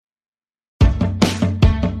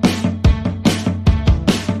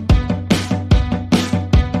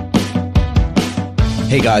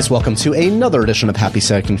Hey guys, welcome to another edition of Happy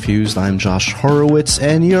Sad Confused. I'm Josh Horowitz,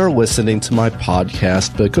 and you're listening to my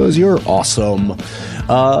podcast because you're awesome.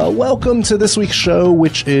 Welcome to this week's show,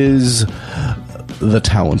 which is the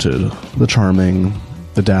talented, the charming,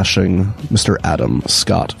 the dashing Mr. Adam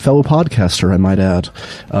Scott, fellow podcaster, I might add.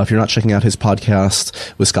 If you're not checking out his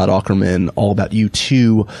podcast with Scott Aukerman, All About You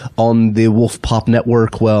Too, on the Wolf Pop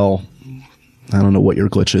Network, well, I don't know what your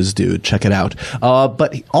glitch is, dude. Check it out.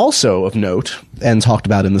 But also of note, and talked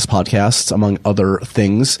about in this podcast, among other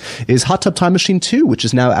things, is Hot Tub Time Machine 2, which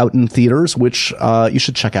is now out in theaters, which you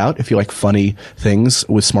should check out if you like funny things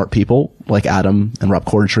with smart people like Adam and Rob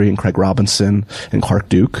Corddry and Craig Robinson and Clark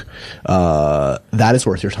Duke. That is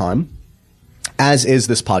worth your time. As is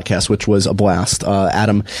this podcast, which was a blast.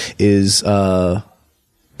 Adam is a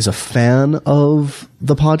fan of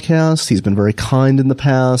the podcast. He's been very kind in the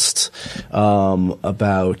past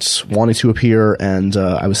about wanting to appear, and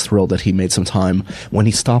I was thrilled that he made some time when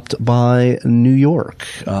he stopped by New York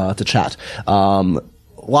to chat.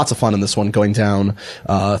 Lots of fun in this one, going down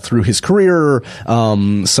through his career,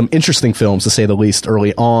 some interesting films, to say the least,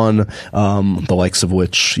 early on, the likes of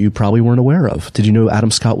which you probably weren't aware of. Did you know Adam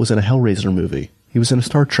Scott was in a Hellraiser movie? He was in a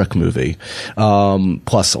Star Trek movie,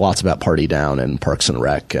 plus lots about Party Down and Parks and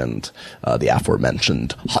Rec and the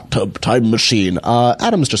aforementioned Hot Tub Time Machine.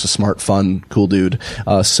 Adam's just a smart, fun, cool dude.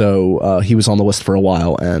 So he was on the list for a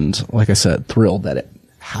while, and like I said, thrilled that it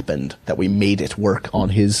happened, that we made it work on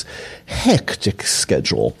his hectic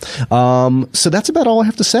schedule. So that's about all I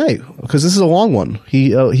have to say, because this is a long one.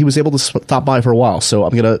 He was able to stop by for a while, so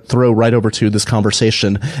I'm going to throw right over to this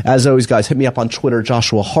conversation. As always, guys, hit me up on Twitter,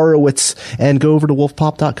 Joshua Horowitz, and go over to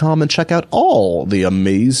wolfpop.com and check out all the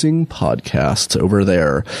amazing podcasts over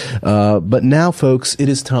there. But now, folks, it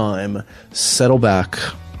is time. Settle back.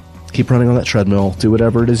 Keep running on that treadmill. Do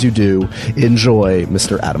whatever it is you do. Enjoy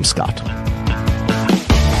Mr. Adam Scott.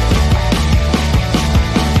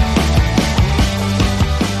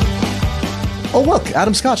 Oh, look,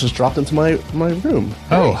 Adam Scott just dropped into my room.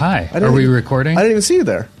 Oh, hi. Are we recording? I didn't even see you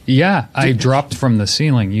there. Yeah, I dropped from the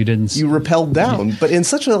ceiling. You didn't see. You rappelled down, but in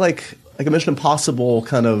such a, like a Mission Impossible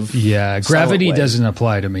kind of... Yeah, gravity doesn't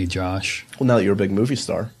apply to me, Josh. Well, now that you're a big movie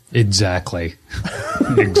star. Exactly.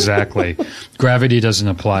 Exactly. Gravity doesn't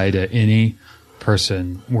apply to any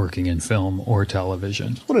person working in film or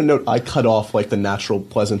television. I want to note, I cut off like the natural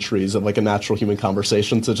pleasantries of like a natural human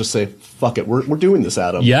conversation to just say, fuck it, we're doing this,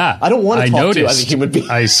 Adam. Yeah. I don't want to talk to you as a human being.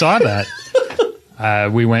 I saw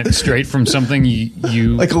that. We went straight from something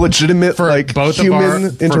you like a legitimate, for like both human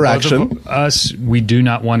of interaction. For both of us, we do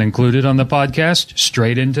not want included on the podcast,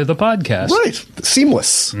 straight into the podcast. Right.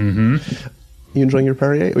 Seamless. Mm-hmm. You enjoying your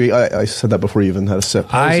Perrier? I said that before you even had a sip.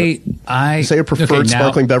 I say your preferred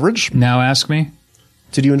sparkling beverage. Now ask me.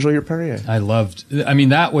 Did you enjoy your Perrier? I mean,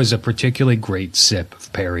 that was a particularly great sip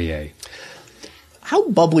of Perrier. How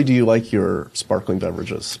bubbly do you like your sparkling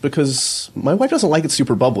beverages? Because my wife doesn't like it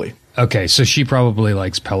super bubbly. Okay, so she probably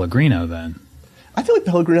likes Pellegrino then. I feel like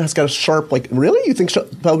Pellegrino has got a sharp, like, really? You think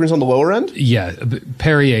Pellegrino's on the lower end? Yeah,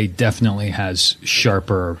 Perrier definitely has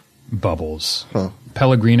sharper bubbles. Huh.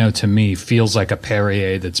 Pellegrino, to me, feels like a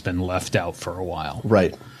Perrier that's been left out for a while.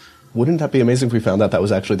 Right. Wouldn't that be amazing if we found out that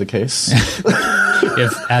was actually the case?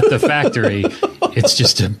 If at the factory, it's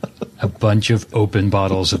just a bunch of open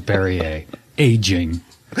bottles of Perrier aging.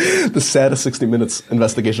 The saddest 60 Minutes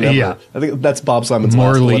investigation ever. Yeah. I think that's Bob Simon's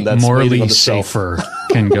last one. That's Morley Safer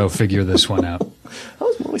can go figure this one out. How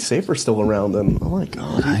is Morley Safer still around? And oh my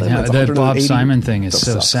God. I know, that Bob Simon thing is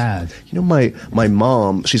so sad. You know, my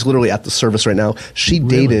mom, she's literally at the service right now. She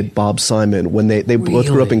dated Bob Simon when they both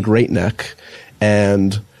grew up in Great Neck,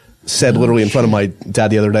 and said literally in front of my dad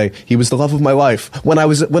the other day, he was the love of my life when I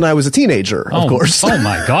was a teenager, of course. Oh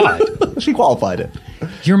my God. She qualified it.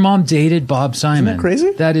 Your mom dated Bob Simon. Isn't that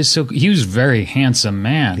crazy? That is so. He was a very handsome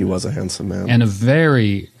man. He was a handsome man. And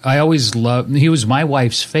I always loved, he was my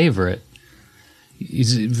wife's favorite.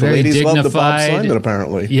 He's very ladies dignified. Love the Bob Simon,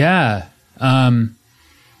 apparently. Yeah.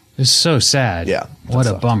 It's so sad. Yeah. What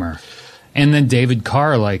a bummer. And then David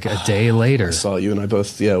Carr, like a day later. I saw you and I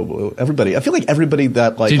both. Yeah, everybody. I feel like everybody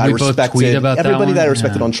that like I respected. Tweet about everybody that I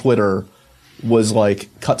respected on Twitter was like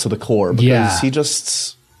cut to the core because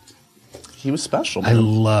he was special. Man. I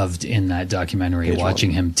loved in that documentary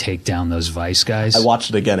watching him take down those Vice guys. I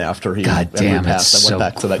watched it again after he. God damn, passed. it's I went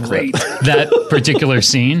back to that great. clip. That particular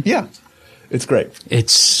scene. Yeah. It's great.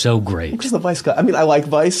 It's so great. Because the Vice guy. I mean, I like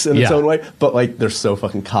Vice in its own way, but like they're so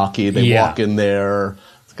fucking cocky. They walk in there.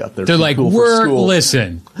 They're like, cool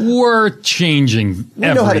we're changing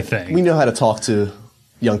everything. We know how to talk to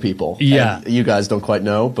young people. Yeah. And you guys don't quite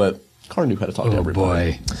know, but Carr knew how to talk to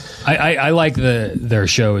everybody. Boy, I like their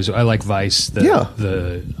shows. I like Vice,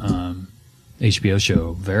 the HBO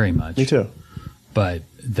show, very much. Me too. But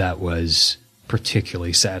that was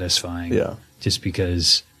particularly satisfying. Yeah. Just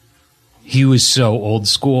because he was so old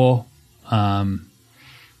school, and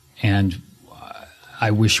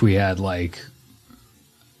I wish we had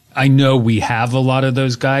I know we have a lot of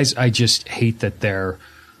those guys. I just hate that they're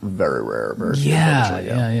very rare.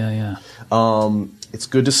 Yeah. It's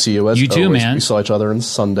good to see you. As you too, always. man. We saw each other in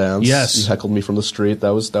Sundance. Yes, you heckled me from the street.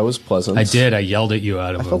 That was pleasant. I did. I yelled at you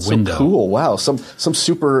out of a window. So cool. Wow. Some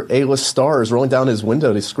super A-list stars rolling down his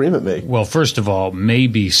window to scream at me. Well, first of all,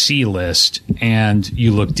 maybe C-list, and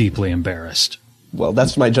you look deeply embarrassed. Well,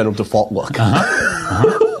 that's my general default look.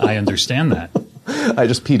 I understand that. I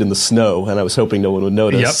just peed in the snow, and I was hoping no one would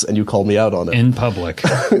notice, and you called me out on it. In public.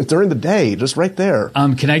 During the day, just right there.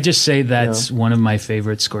 Can I just say that's one of my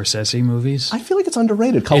favorite Scorsese movies? I feel like it's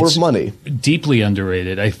underrated. Color of Money. Deeply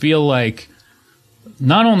underrated. I feel like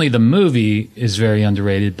not only the movie is very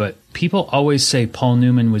underrated, but people always say Paul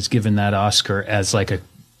Newman was given that Oscar as a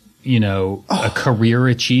career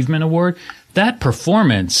achievement award. That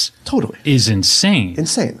performance is insane.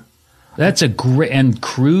 Insane. That's a great, and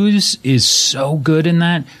Cruz is so good in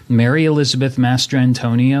that. Mary Elizabeth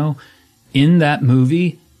Mastrantonio in that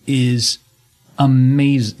movie is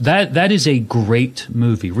amazing. That is a great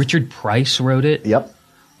movie. Richard Price wrote it. Yep.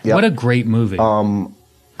 What a great movie.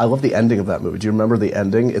 I love the ending of that movie. Do you remember the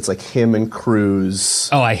ending? It's like him and Cruz.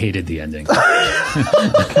 Oh, I hated the ending. No.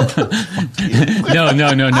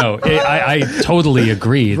 I totally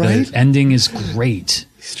agree. Right? The ending is great.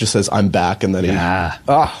 He just says, "I'm back," and then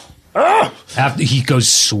after he goes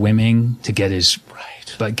swimming to get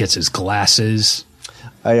gets his glasses.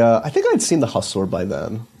 I think I'd seen The Hustler by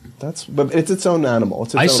then. But it's its own animal.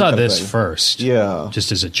 I saw this first. Yeah.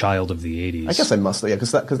 Just as a child of the 80s. I guess I must,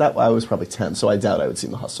 because that I was probably 10, so I doubt I would see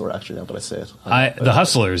The Hustler actually now that I say it. The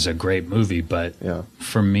Hustler is a great movie, but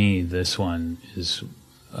for me, this one is.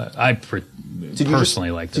 I personally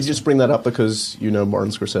like this. Did you just bring that up because you know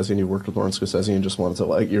Martin Scorsese and you worked with Martin Scorsese and just wanted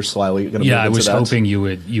to you're slyly going to move into that? Yeah, I was hoping you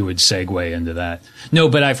would segue into that. No,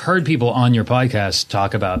 but I've heard people on your podcast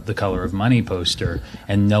talk about the Color of Money poster,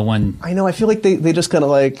 and no one. I know. I feel like they just kind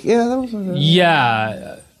of that was.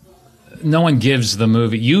 Yeah. No one gives the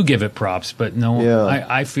movie. You give it props, but no one. Yeah.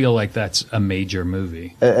 I feel like that's a major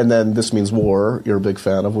movie. And then This Means War, you're a big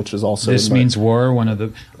fan of, which is also This Means War. One of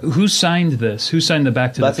the who signed this? Who signed the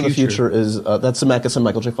Back to the Future? Back to the Future is that's Zemeckis and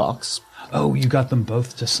Michael J. Fox. Oh, you got them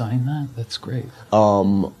both to sign that? That's great.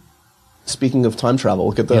 Speaking of time travel,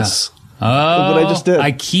 look at this. Yeah. Look what I just did.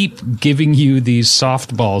 I keep giving you these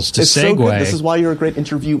softballs to it's segue. So good. This is why you're a great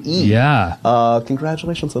interviewee. Yeah.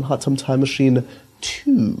 Congratulations on Hot Tub Time Machine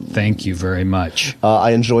 2. Thank you very much.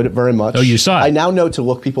 I enjoyed it very much. Oh, you saw it? I now know to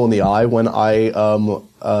look people in the eye when I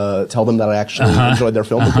tell them that I actually enjoyed their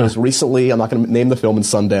film, because recently, I'm not going to name the film in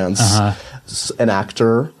Sundance, an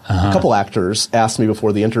actor, a couple actors asked me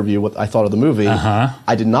before the interview what I thought of the movie.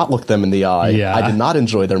 I did not look them in the eye. Yeah. I did not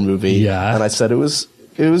enjoy their movie. Yeah. And I said it was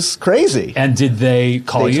crazy. And did they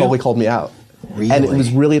call you? They totally called me out. Really? And it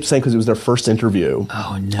was really upsetting because it was their first interview.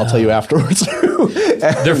 Oh, no. I'll tell you afterwards.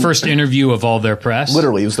 Their first interview of all their press?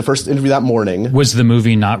 Literally, it was the first interview that morning. Was the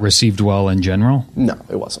movie not received well in general? No,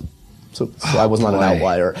 it wasn't. So I was not an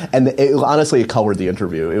outlier. And honestly, it colored the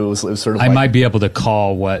interview. It was sort of I might be able to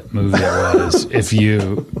call what movie it was if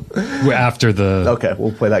you, after the... Okay,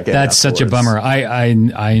 we'll play that game That's afterwards. such a bummer.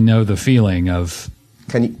 I know the feeling of...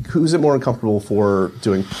 Who's it more uncomfortable for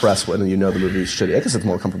doing press when you know the movie's shitty? I guess it's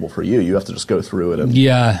more comfortable for you. You have to just go through it. And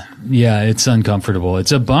Yeah, it's uncomfortable.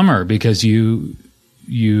 It's a bummer because you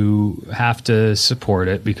have to support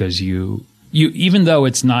it because you even though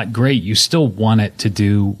it's not great, you still want it to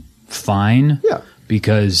do fine. Yeah.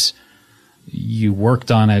 Because you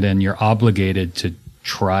worked on it and you're obligated to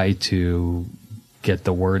try to get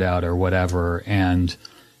the word out or whatever.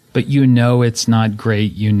 But you know it's not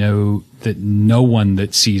great. You know that no one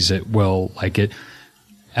that sees it will like it.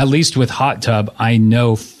 At least with Hot Tub, I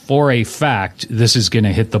know for a fact this is going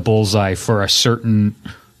to hit the bullseye for a certain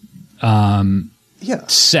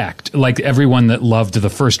sect. Like everyone that loved the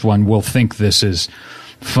first one will think this is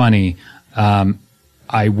funny.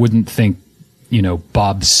 I wouldn't think,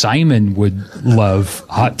 Bob Simon would love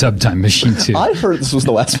Hot Tub Time Machine 2. I heard this was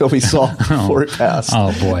the last film he saw before it passed.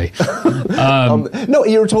 Oh, boy. No,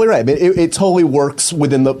 you're totally right. I mean, it totally works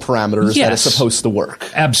within the parameters that it's supposed to work.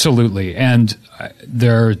 Absolutely. And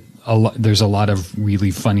there's a lot of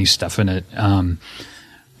really funny stuff in it.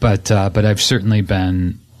 But I've certainly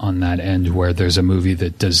been on that end where there's a movie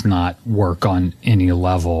that does not work on any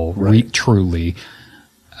level, truly.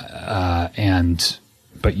 And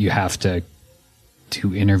but you have to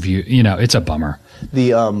interview. You know, it's a bummer.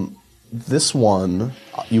 This one,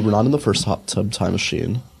 you were not in the first Hot Tub Time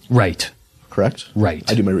Machine, Right. correct? Right.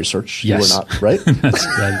 I do my research. Yes. You were not, right?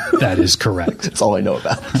 That is correct. That's all I know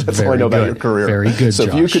about. That's all I Very know about good. your career. Very good, So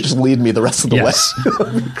if you Josh. could just lead me the rest of the Yes. way,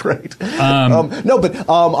 that would be great. No, but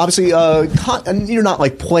obviously, and you're not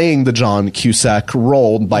like playing the John Cusack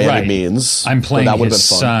role by Right. any means. I'm playing but that would've his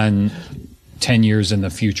been fun. son 10 years in the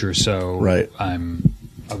future. So Right. I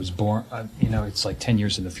was born, it's like 10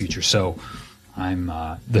 years in the future. So I'm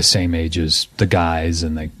the same age as the guys,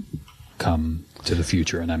 and they come to the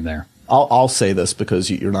future, and I'm there. I'll say this because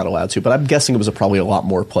you're not allowed to, but I'm guessing it was probably a lot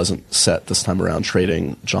more pleasant set this time around,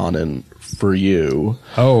 trading John in for you.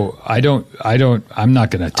 Oh, I'm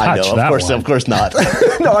not going to touch I know, that of one. course not.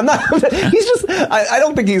 No, I'm not. He's just. I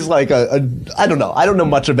don't think he's like I don't know. I don't know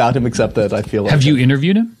much about him except that I feel like. Have you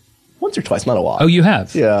interviewed him? Once or twice, not a lot. Oh, you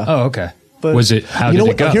have? Yeah. Oh, okay. But was it? How you did know it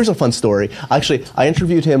what? go? Here's a fun story. Actually, I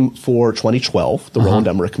interviewed him for 2012, the Roland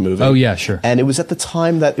Emmerich movie. Oh, yeah, sure. And it was at the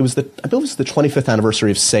time that I believe it was the 25th anniversary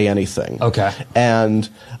of Say Anything. Okay. And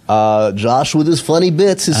Josh with his funny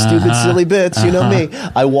bits, his stupid, silly bits, you know me.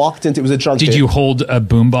 I walked into, it was a junket. Did you hold a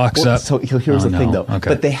boombox up? So here's Oh, the thing, no. though. Okay.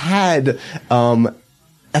 But they had.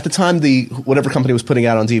 At the time, whatever company was putting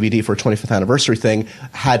out on DVD for a 25th anniversary thing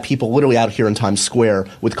had people literally out here in Times Square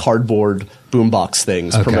with cardboard boombox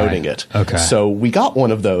things promoting it. Okay. So we got one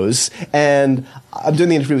of those, and I'm doing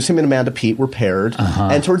the interview. It was him and Amanda Peet were paired,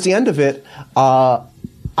 and towards the end of it, I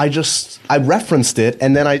referenced it,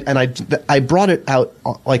 and then I brought it out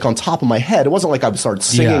like on top of my head. It wasn't like I started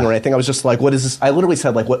singing or anything. I was just like, "What is this?" I literally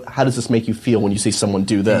said, "Like, how does this make you feel when you see someone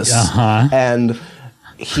do this?" And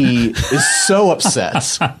he is so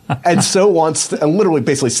upset and so wants to, and literally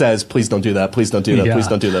basically says, "Please don't do that. Please don't do that. Yeah. Please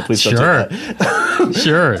don't do that. Please don't do that."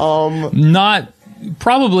 Sure. Not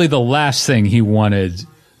probably the last thing he wanted.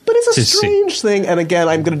 But it's a to strange thing, and again,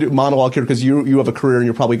 I'm going to do monologue here because you have a career and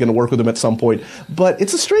you're probably going to work with him at some point. But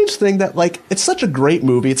it's a strange thing that, like, it's such a great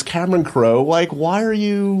movie. It's Cameron Crowe. Like, why are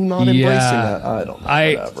you not embracing that? I don't know.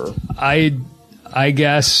 Whatever. I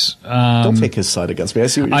guess Don't take his side against me. I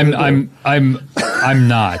see what you're doing. I'm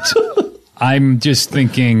not. I'm just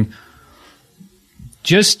thinking,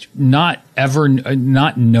 just not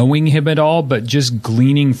knowing him at all, but just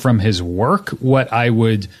gleaning from his work what I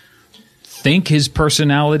would think his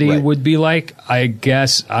personality would be like. I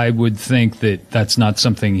guess I would think that that's not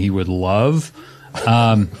something he would love.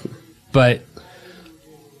 But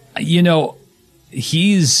you know,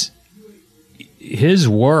 his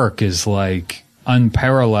work is like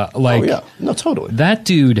unparalleled. Like, oh, yeah. No, totally. That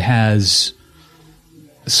dude has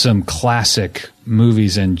some classic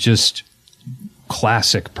movies and just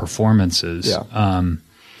classic performances. Yeah.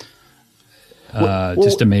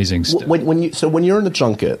 Just amazing stuff. When you're in a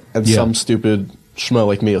junket and some stupid schmo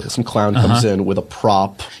like me, like some clown comes in with a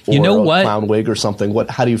prop or a clown wig or something,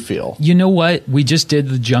 how do you feel? You know what? We just did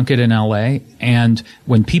the junket in LA, and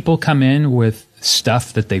when people come in with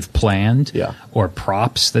stuff that they've planned or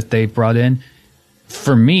props that they've brought in,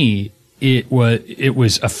 for me, it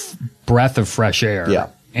was a breath of fresh air. Yeah.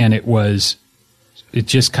 And it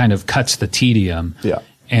just kind of cuts the tedium. Yeah.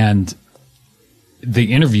 And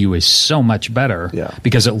the interview is so much better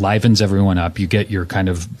because it livens everyone up. You get your kind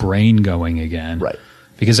of brain going again. Right.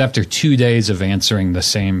 Because after 2 days of answering the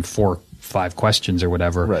same 4-5 questions or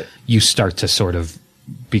whatever, you start to sort of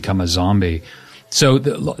become a zombie. So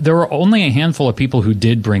there were only a handful of people who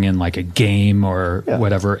did bring in like a game or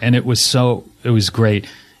whatever. And it was great.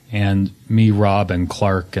 And me, Rob, and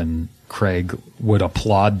Clark, and Craig would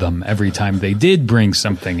applaud them every time they did bring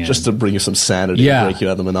something in. Just to bring you some sanity and break you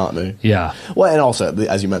out of the monotony. Yeah. Well, and also,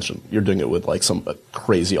 as you mentioned, you're doing it with like some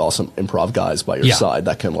crazy, awesome improv guys by your side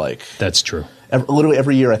that can like... That's true. Literally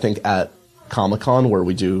every year, I think, at Comic-Con, where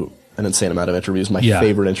we do an insane amount of interviews, my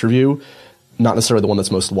favorite interview, not necessarily the one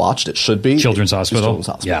that's most watched, it should be... Children's Hospital? Children's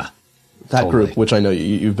Hospital. Yeah. That group, which I know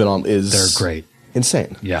you've been on, is... They're great.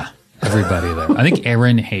 Insane. Yeah. Everybody there. I think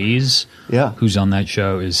Erin Hayes, who's on that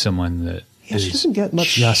show, is someone that she doesn't get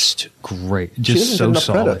much... Just great. Just so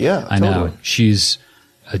solid. Credit. Yeah, I know. She's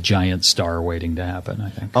a giant star waiting to happen, I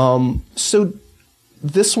think. So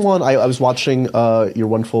this one, I was watching your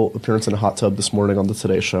wonderful appearance in a hot tub this morning on the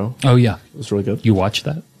Today Show. Oh, yeah. It was really good. You watched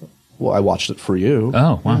that? Well, I watched it for you.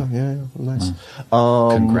 Oh, wow. Yeah, nice.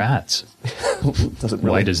 Wow. Congrats. Doesn't really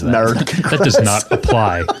Why does that? merit That does not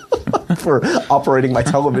apply. For operating my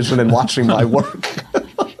television and watching my work.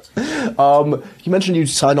 You mentioned you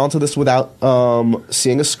signed on to this without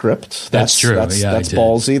seeing a script. That's true. That's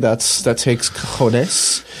ballsy. That takes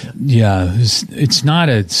cojones. Yeah, it's not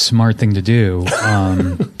a smart thing to do,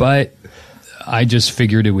 but I just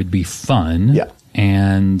figured it would be fun. Yeah.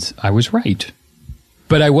 And I was right.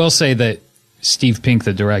 But I will say that Steve Pink,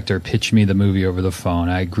 the director, pitched me the movie over the phone.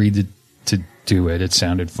 I agreed to do it. It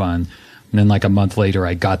sounded fun. And then like a month later,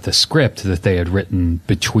 I got the script that they had written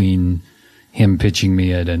between him pitching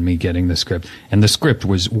me it and me getting the script. And the script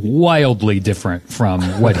was wildly different from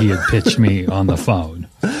what he had pitched me on the phone.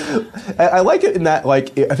 I like it in that,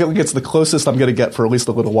 like, I feel like it's the closest I'm going to get for at least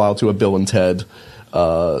a little while to a Bill and Ted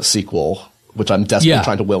sequel, which I'm desperately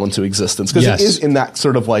trying to will into existence. Because it is in that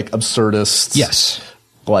sort of, like, absurdist,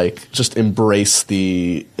 like, just embrace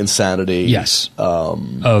the insanity.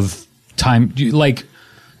 Of time, like,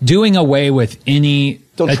 doing away with any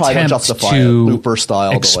Don't try to justify it, Looper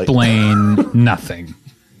style. Explain nothing.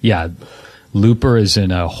 Yeah, Looper is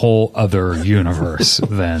in a whole other universe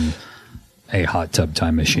than a hot tub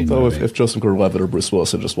time machine movie. If Joseph Gordon-Levitt or Bruce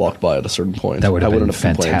Willis had just walked by at a certain point, that would have been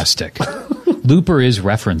fantastic. Looper is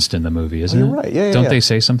referenced in the movie, isn't it? You're right. Yeah, Don't they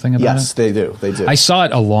say something about it? Yes, they do. They do. I saw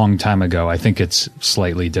it a long time ago. I think it's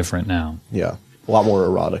slightly different now. Yeah, a lot more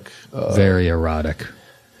erotic. Very erotic.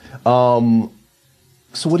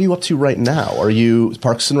 So what are you up to right now?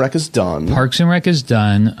 Parks and Rec is done? Parks and Rec is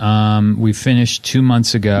done. We finished 2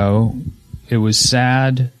 months ago. It was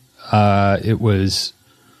sad. It was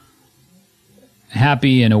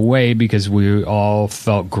happy in a way because we all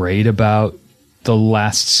felt great about the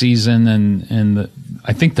last season, and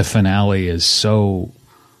I think the finale is so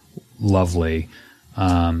lovely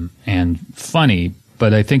and funny,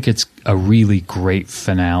 but I think it's a really great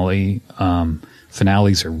finale.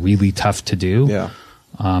 Finales are really tough to do. Yeah.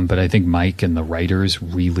 But I think Mike and the writers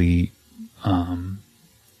really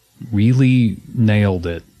nailed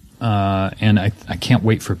it. And I can't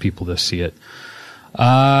wait for people to see it. It's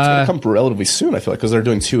going to come relatively soon, I feel like, because they're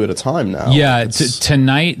doing 2 at a time now. Yeah,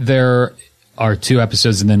 tonight there are 2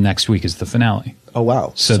 episodes, and then next week is the finale. Oh,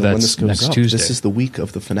 wow. So that's when this goes next up, Tuesday. This is the week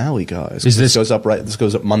of the finale, guys. This goes up This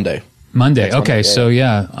goes up Monday. Monday. Okay, so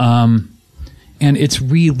yeah. And it's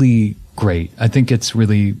really great. I think it's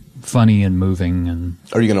really funny and moving. And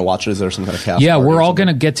are you going to watch it? Is there some kind of cast? Yeah, we're all going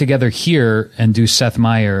to get together here and do Seth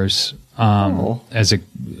Meyers as a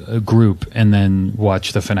group, and then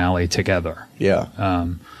watch the finale together. Yeah.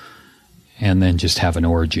 And then just have an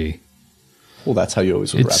orgy. Well, that's how you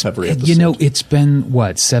always would wrap every episode. You know, it's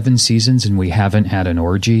been, 7 seasons and we haven't had an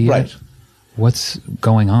orgy yet? Right. What's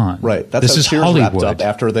going on? Right. That's this how is Cheers Hollywood. wrapped up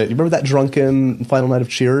after you remember that drunken final night of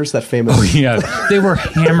Cheers? That famous... Oh, yeah. They were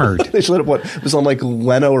hammered. They should have, it was on like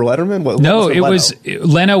Leno or Letterman? No, it was...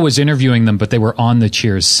 Leno was interviewing them, but they were on the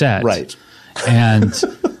Cheers set. Right. And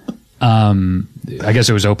I guess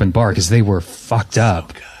it was open bar because they were fucked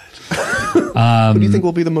up. Who do you think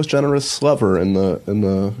will be the most generous lover in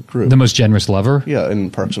the group? The most generous lover? Yeah,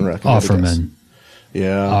 in Parks and Rec. Offerman.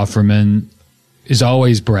 Yeah. Offerman is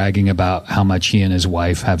always bragging about how much he and his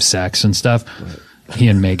wife have sex and stuff. Right. He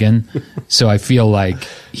and Megan. So I feel like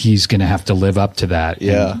he's going to have to live up to that.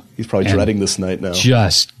 Yeah. He's probably dreading this night now.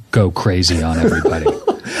 Just go crazy on everybody.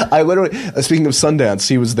 I literally, speaking of Sundance,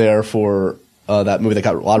 he was there for that movie that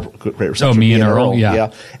got a lot of great reception. Oh, Me and Earl.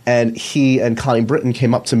 Yeah. And he and Connie Britton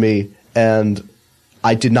came up to me, and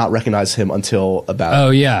I did not recognize him until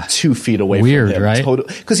about 2 feet away from him. Weird, right?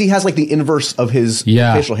 Because he has like the inverse of his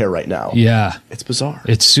facial hair right now. Yeah. It's bizarre.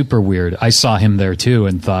 It's super weird. I saw him there too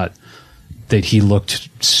and thought that he looked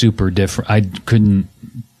super different. I couldn't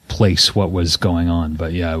place what was going on,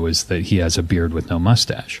 but yeah, it was that he has a beard with no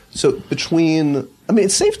mustache. So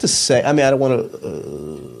it's safe to say, I don't want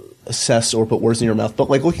to assess or put words in your mouth, but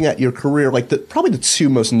like looking at your career, like probably the 2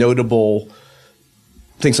 most notable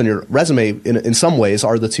things on your resume in some ways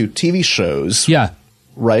are the 2 TV shows. Yeah.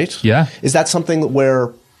 Right? Yeah. Is that something where,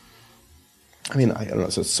 I don't know,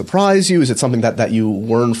 does it surprise you? Is it something that you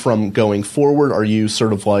learn from going forward? Are you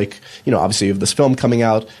sort of like, obviously you have this film coming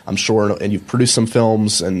out, I'm sure, and you've produced some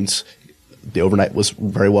films, and The Overnight was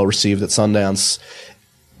very well received at Sundance.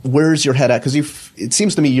 Where's your head at? Because it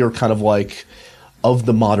seems to me you're kind of like of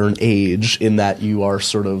the modern age in that you are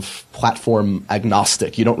sort of platform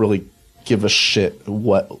agnostic. You don't really give a shit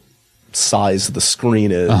what size the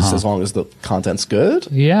screen is as long as the content's good.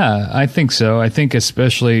 Yeah, I think so. I think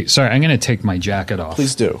especially... Sorry, I'm going to take my jacket off.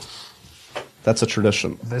 Please do. That's a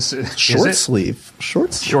tradition. This is short sleeve.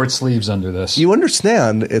 Short sleeves under this. You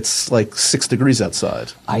understand it's like 6 degrees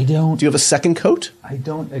outside. I don't... Do you have a second coat? I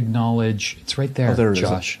don't acknowledge... It's right there, there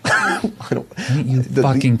Josh. I don't... You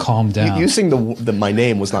fucking calm down. Using my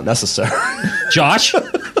name was not necessary. Josh?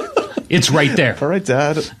 It's right there. All right,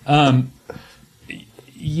 Dad.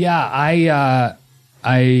 Yeah,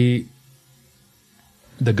 I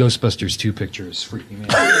the Ghostbusters 2 picture is freaking me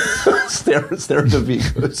out. Stare at the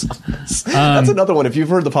Vigos. That's another one. If you've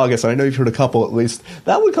heard the podcast, and I know you've heard a couple at least,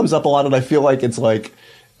 that one comes up a lot, and I feel like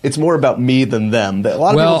it's more about me than them. A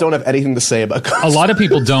lot of people don't have anything to say about Ghostbusters. A lot of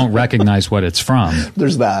people don't recognize what it's from.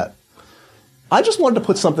 There's that. I just wanted to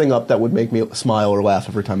put something up that would make me smile or laugh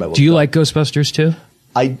every time I look. Do you like Ghostbusters 2?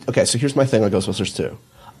 Okay, so here's my thing on Ghostbusters 2.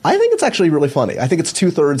 I think it's actually really funny. I think it's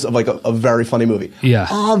 2/3 of like a very funny movie. Yeah.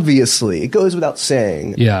 Obviously, it goes without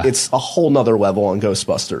saying. Yeah. It's a whole nother level on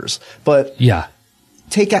Ghostbusters. But yeah,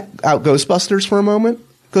 take out Ghostbusters for a moment.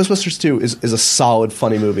 Ghostbusters 2 is a solid,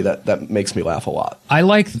 funny movie that makes me laugh a lot. I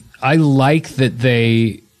like that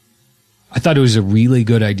they. I thought it was a really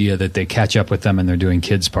good idea that they catch up with them and they're doing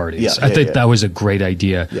kids parties. I think that was a great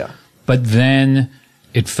idea. Yeah. But then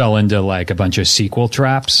it fell into like a bunch of sequel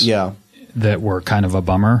traps. Yeah. That were kind of a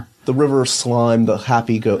bummer. The river slime, the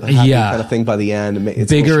happy kind of thing by the end. It's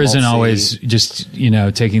bigger isn't always just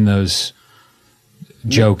taking those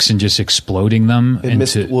jokes and just exploding them. It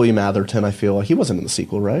missed William Atherton. I feel like he wasn't in the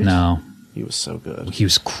sequel, right? No, he was so good. He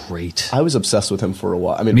was great. I was obsessed with him for a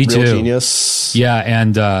while. I mean, Me Real too. Genius. Yeah,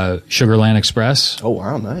 and Sugarland Express. Oh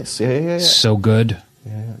wow, nice. Yeah. So good.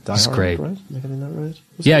 Yeah. It's great. Right? Am I getting that right?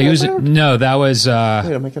 Yeah, he was. No, that was. Wait,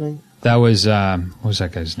 am I getting? That was. What was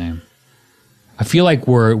that guy's name? I feel like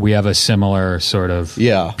we have a similar sort of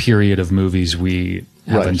period of movies we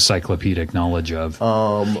have encyclopedic knowledge of.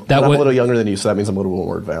 I'm a little younger than you, so that means I'm a little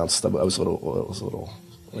more advanced. I was a little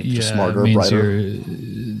just smarter, it means brighter.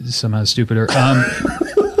 You're somehow stupider.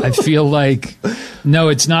 I feel like no,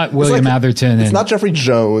 it's not William Atherton. It's not Jeffrey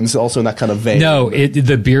Jones, also in that kind of vein. No,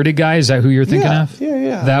 the bearded guy, is that who you're thinking of?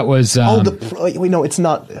 Yeah. That was. Wait, no, it's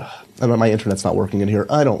not. My internet's not working in here.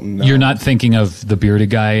 I don't know. You're not thinking of the bearded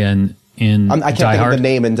guy in I can't Die think Hard? of the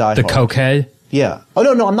name in Die Hard. The cokehead? Yeah. Oh,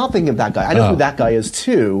 no, I'm not thinking of that guy. I know who that guy is,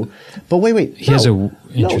 too. But wait. He has a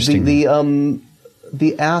interesting...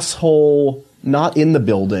 the asshole, not in the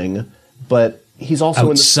building, but he's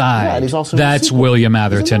also outside. And he's also That's William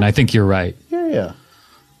Atherton. I think you're right. Yeah.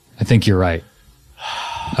 I think you're right.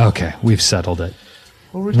 Okay, we've settled it.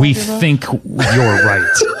 We think you're right.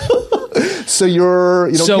 So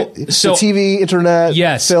TV, internet,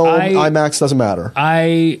 film, IMAX, doesn't matter.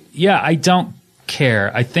 I don't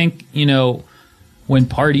care. I think, when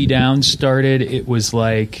Party Down started, it was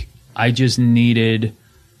like I didn't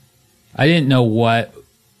know what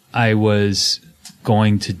I was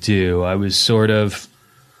going to do. I was sort of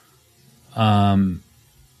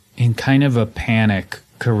in kind of a panic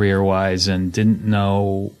career-wise and didn't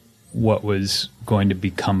know what was going to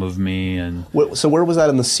become of me. And so where was that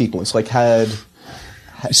in the sequence? Like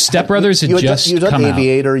Step Brothers had just you'd done come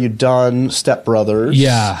Aviator, you'd done Step Brothers.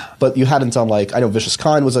 Yeah. But you hadn't done I know Vicious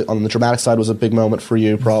Kind was on the dramatic side was a big moment for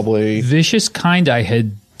you probably. Vicious Kind I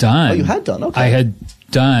had done. Oh, you had done? Okay. I had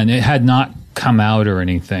done. It had not come out or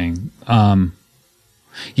anything.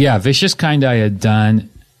 Vicious Kind I had done,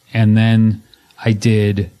 and then I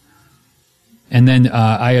did, and then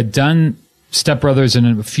I had done Step Brothers,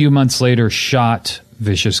 and a few months later shot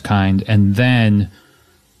Vicious Kind, and then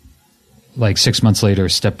 6 months later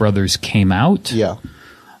Step Brothers came out. Yeah.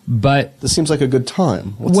 But this seems like a good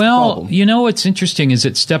time. What's the problem? What's interesting is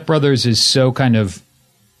that Step Brothers is so kind of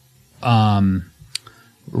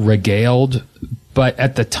regaled, but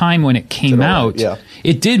at the time when it came out,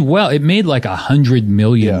 it did well. It made like $100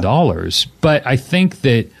 million. But I think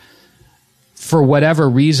that for whatever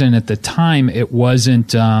reason at the time, it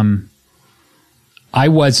wasn't, I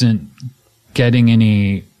wasn't getting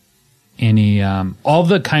any all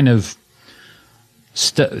the kind of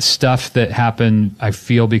stuff that happened, I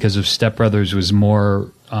feel, because of Step Brothers was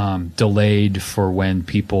more delayed for when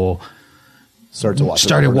people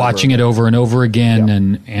started watching it over and over again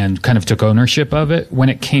and kind of took ownership of it. When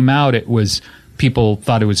it came out, people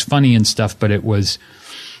thought it was funny and stuff, but it was,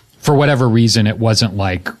 for whatever reason, it wasn't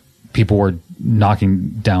like people were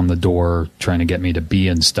knocking down the door trying to get me to be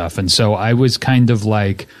and stuff. And so I was kind of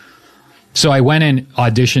so I went and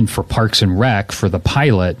auditioned for Parks and Rec for the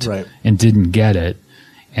pilot and didn't get it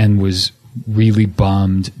and was really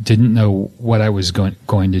bummed, didn't know what I was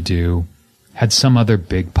going to do. Had some other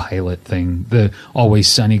big pilot thing. The Always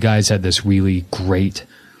Sunny guys had this really great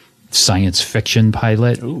science fiction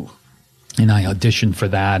pilot. Ooh. And I auditioned for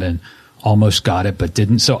that and almost got it, but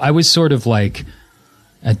didn't. So I was sort of I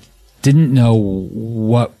didn't know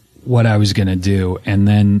what I was going to do. And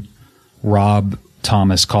then Rob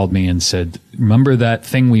Thomas called me and said, remember that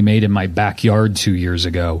thing we made in my backyard 2 years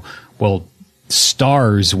ago? Well,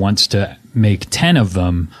 Starz wants to make 10 of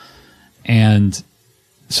them. And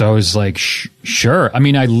so I was like, sure. I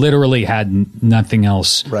mean, I literally had nothing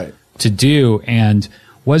else to do and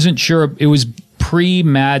wasn't sure. It was pre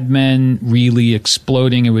Mad Men really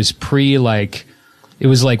exploding. It was pre it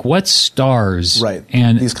was like, what's Stars? Right.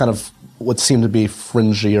 And these kind of what seemed to be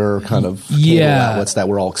fringier kind of cable outlets that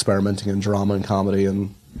were all experimenting in drama and comedy.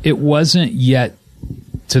 And it wasn't yet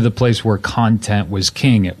to the place where content was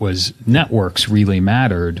king. It was networks really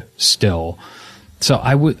mattered still. So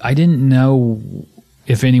I didn't know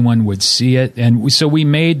if anyone would see it. And so we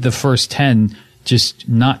made the first 10 just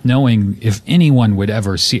not knowing if anyone would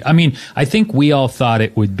ever see. I mean, I think we all thought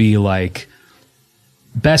it would be like,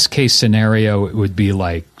 best case scenario, it would be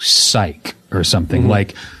like Psych or something,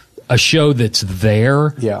 like a show that's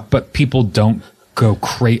there, but people don't go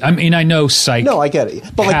crazy. I mean, I know Psych. No, I get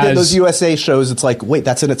it. But like those USA shows, it's like, wait,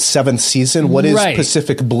 that's in its 7th season? What is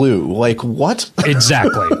Pacific Blue? Like, what?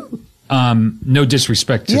 Exactly. No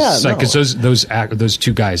disrespect to Psych, because those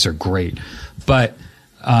two guys are great. But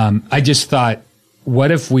I just thought,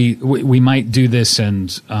 what if we might do this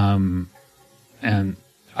and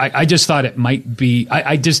I just thought it might be,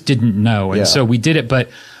 I just didn't know. And so we did it, but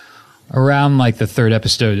around like the third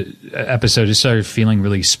episode, it started feeling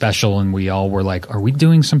really special. And we all were like, are we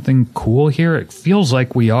doing something cool here? It feels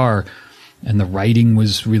like we are. And the writing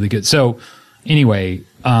was really good. So anyway,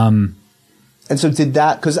 and so did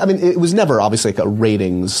that, because I mean, it was never obviously like a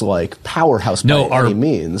ratings like powerhouse by any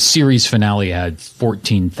means. Series finale had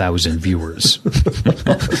 14,000 viewers.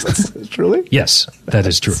 Truly? Yes, that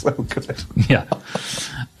is true. So good. Yeah.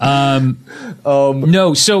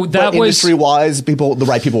 No, so that was industry-wise, the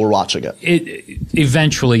right people were watching it.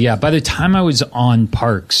 Eventually, yeah. By the time I was on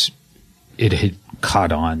Parks, it had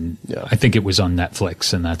caught on. Yeah. I think it was on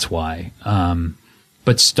Netflix, and that's why.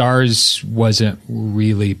 But Stars wasn't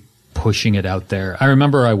really pushing it out there. I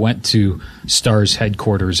remember I went to Stars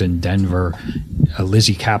headquarters in Denver.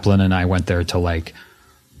 Lizzie Kaplan and I went there to like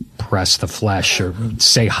press the flesh or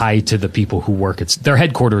say hi to the people who work their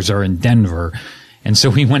headquarters are in Denver. And so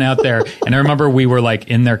we went out there and I remember we were like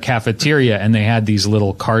in their cafeteria and they had these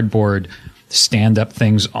little cardboard stand-up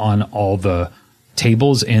things on all the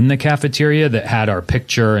tables in the cafeteria that had our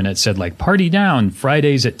picture and it said like party down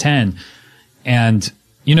Fridays at 10. And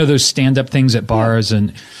you know, those stand-up things at bars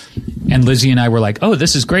and Lizzie and I were like, oh,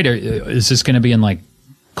 this is great. Is this going to be in like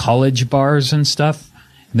college bars and stuff?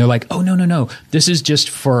 And they're like, oh, no. This is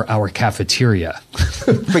just for our cafeteria.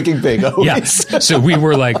 Thinking big. Always. Yeah. So we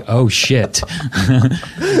were like, oh, shit.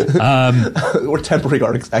 We're tempering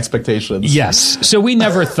our expectations. Yes. So we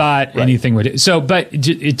never thought anything would. So, but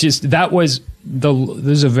it just,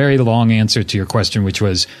 there's a very long answer to your question, which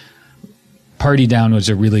was Party Down was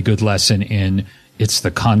a really good lesson in it's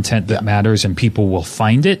the content that matters and people will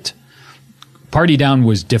find it. Party Down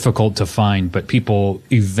was difficult to find, but people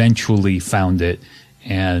eventually found it.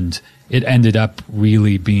 And it ended up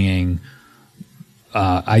really being,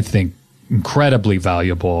 I think, incredibly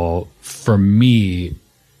valuable for me.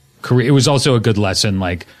 It was also a good lesson,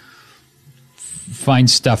 like, find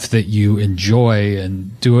stuff that you enjoy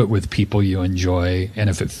and do it with people you enjoy.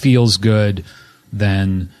 And if it feels good,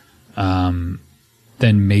 then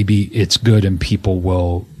maybe it's good and people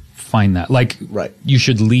will find that. Like, you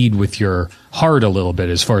should lead with your heart a little bit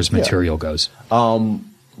as far as material goes.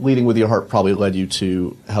 Leading with your heart probably led you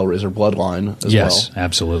to Hellraiser Bloodline as well. Yes,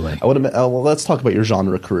 absolutely. Well, let's talk about your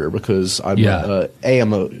genre career because I'm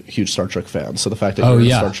a huge Star Trek fan. So the fact that you're in a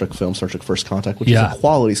Star Trek film, Star Trek First Contact, which is a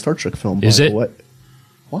quality Star Trek film. Is it?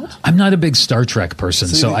 What? I'm not a big Star Trek person,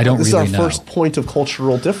 so I don't really know. This is our first point of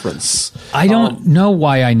cultural difference. I don't know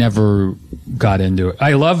why I never got into it.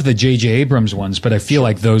 I love the J.J. Abrams ones, but I feel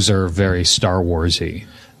like those are very Star Warsy.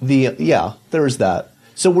 There is that.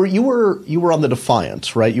 So you were on the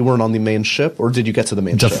Defiant, right? You weren't on the main ship, or did you get to the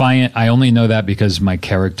main ship? Defiant. I only know that because my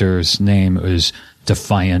character's name is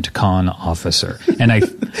Defiant Con Officer, and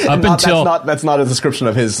that's not a description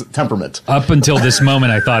of his temperament. Up until this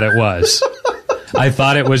moment, I thought it was. I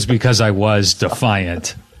thought it was because I was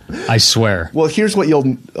defiant. I swear. Well, here's the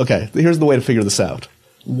way to figure this out.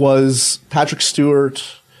 Was Patrick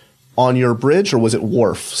Stewart on your bridge, or was it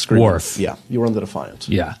Worf screaming? Worf. Yeah, you were on the Defiant.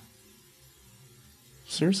 Yeah.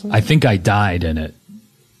 Seriously? I think I died in it.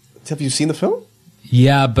 Have you seen the film?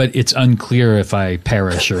 Yeah, but it's unclear if I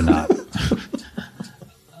perish or not.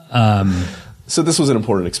 So this was an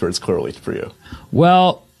important experience, clearly, for you.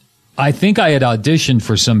 Well, I think I had auditioned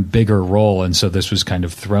for some bigger role, and so this was kind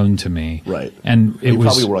of thrown to me. Right. And you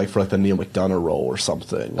probably were like for like the Neil McDonough role or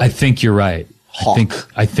something. I think you're right. Hawk.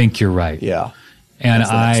 I think you're right. Yeah. And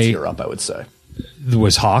that's the next tier up, I would say.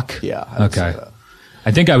 Was Hawk? Yeah. I would say that. I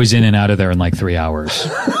think I was in and out of there in like 3 hours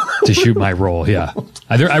to shoot my role. Yeah.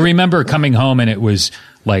 I remember coming home and it was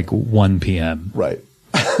like 1 p.m. Right.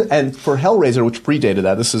 And for Hellraiser, which predated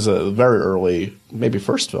that, this is a very early, maybe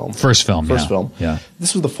first film. First film. Yeah.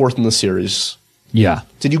 This was the fourth in the series. Yeah.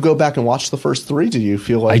 Did you go back and watch the first three? Did you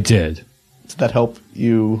feel like... I did. Did that help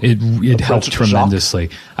you? It helped tremendously.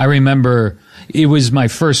 I remember it was my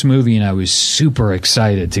first movie and I was super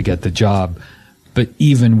excited to get the job. But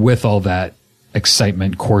even with all that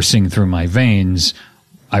excitement coursing through my veins,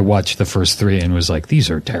 I watched the first three and was like, these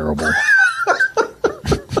are terrible.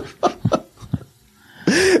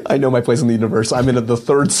 I know my place in the universe. I'm in the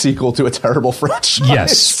third sequel to a terrible franchise.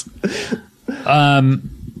 Yes.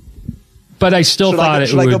 But I still thought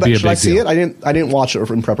it would be a big deal. Should I see it? I didn't watch it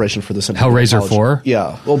in preparation for this. Hellraiser 4?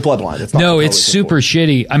 Yeah. Well, Bloodline. It's not no, like it's Hellraiser super 4.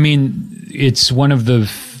 shitty. I mean, it's one of the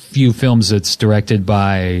few films that's directed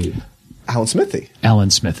by Alan Smithy. Alan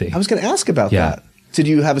Smithy. I was going to ask about Yeah. that. Did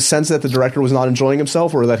you have a sense that the director was not enjoying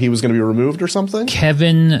himself or that he was going to be removed or something?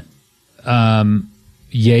 Kevin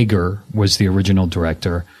Yeager was the original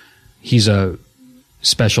director. He's a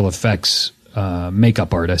special effects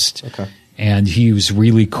makeup artist. Okay. And he was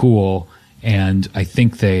really cool. And I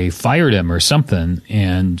think they fired him or something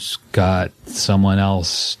and got someone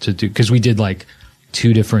else to do, because we did like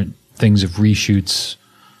 2 different things of reshoots.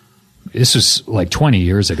 This was like 20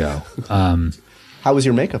 years ago. How was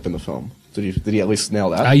your makeup in the film? Did he at least nail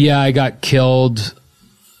that? Yeah, I got killed.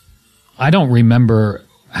 I don't remember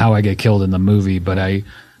how I get killed in the movie, but I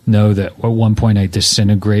know that at one point I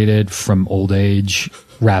disintegrated from old age,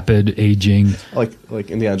 rapid aging. Like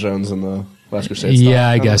Indiana Jones and the Last Crusade. Yeah,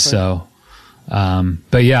 I guess so.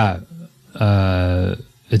 But yeah,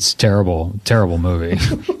 it's terrible movie.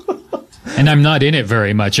 And I'm not in it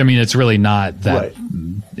very much. I mean, it's really not that.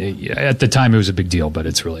 Right. At the time, it was a big deal, but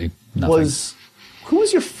it's really nothing. Who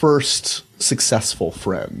was your first successful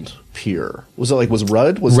friend, peer? Was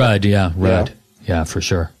Rudd? Rudd, yeah, Rudd. Yeah, for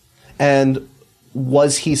sure. And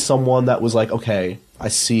was he someone that was like, okay, I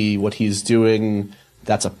see what he's doing.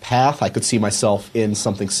 That's a path. I could see myself in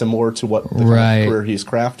something similar to what the kind of career he's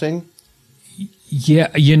crafting.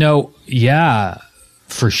 Yeah, yeah,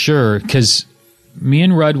 for sure. Because me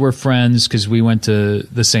and Rudd were friends because we went to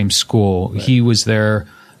the same school. Right. He was there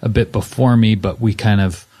a bit before me, but we kind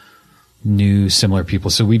of knew similar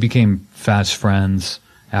people. So we became fast friends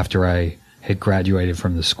after I had graduated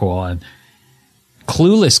from the school. And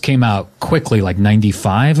Clueless came out quickly, like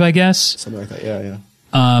 95, I guess. Something like that, yeah.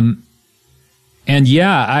 And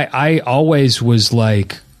yeah, I always was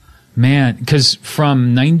like, man, because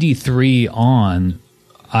from 93 on,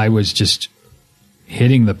 I was just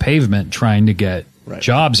hitting the pavement trying to get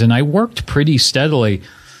jobs. And I worked pretty steadily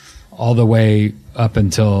all the way up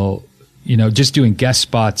until, just doing guest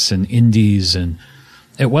spots and indies. And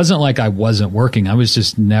it wasn't like I wasn't working. I was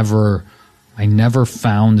just I never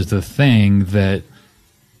found the thing that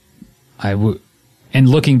I would. And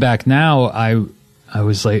looking back now, I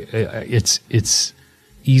was like, it's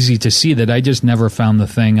easy to see that I just never found the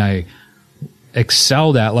thing I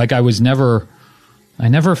excelled at. Like I never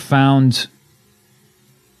found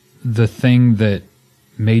the thing that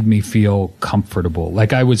made me feel comfortable.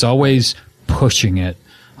 Like I was always pushing it.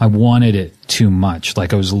 I wanted it too much.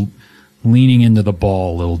 Like I was leaning into the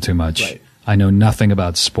ball a little too much. Right. I know nothing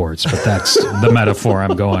about sports, but that's the metaphor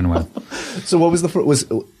I'm going with. So what was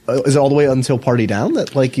is it all the way until Party Down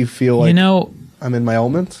that like you feel like I'm in my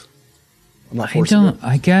element? I'm not forcing it.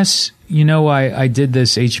 I guess, I did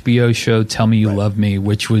this HBO show, Tell Me You Love Me,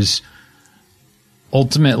 which was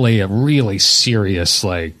ultimately a really serious,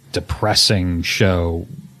 like depressing show.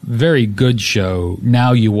 Very good show.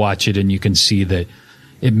 Now you watch it and you can see that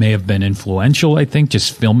it may have been influential, I think,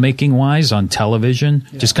 just filmmaking wise on television,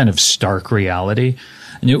 just kind of stark reality.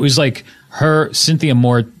 And it was like Cynthia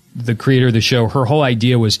Moore, the creator of the show, her whole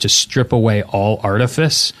idea was to strip away all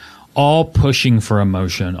artifice, all pushing for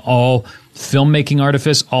emotion, all filmmaking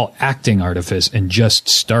artifice, all acting artifice, and just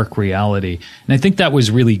stark reality. And I think that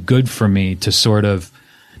was really good for me to sort of,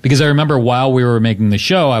 because I remember while we were making the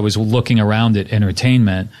show, I was looking around at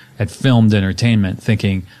entertainment, at filmed entertainment,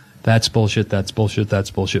 thinking, that's bullshit, that's bullshit,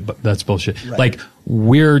 that's bullshit, but that's bullshit. Right. Like,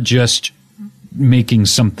 we're just making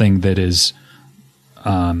something that is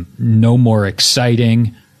no more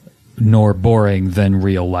exciting nor boring than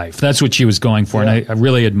real life. That's what she was going for, and I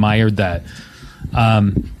really admired that.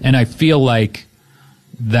 And I feel like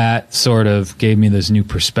that sort of gave me this new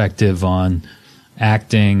perspective on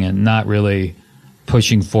acting and not really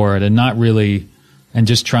pushing for it and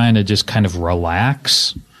just trying to just kind of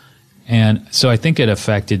relax. And so I think it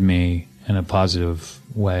affected me in a positive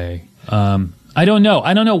way. I don't know.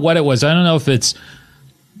 I don't know what it was. I don't know if it's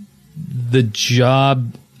the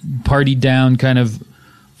job, Party Down, kind of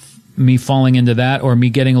me falling into that, or me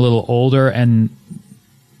getting a little older and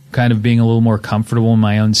kind of being a little more comfortable in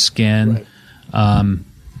my own skin. Right.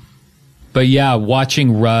 But yeah,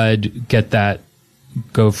 watching Rudd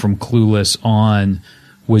go from Clueless on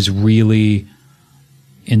was really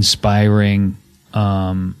inspiring.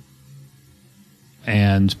 And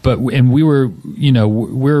we were,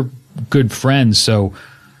 we're good friends, so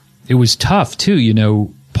it was tough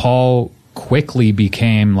too. Paul quickly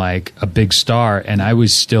became like a big star, and I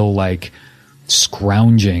was still like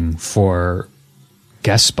scrounging for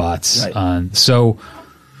guest spots on. So,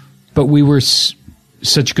 but we were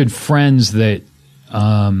such good friends that,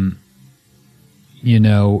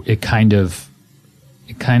 it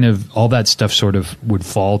kind of all that stuff sort of would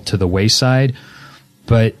fall to the wayside.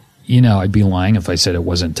 But, I'd be lying if I said it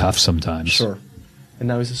wasn't tough sometimes. Sure. And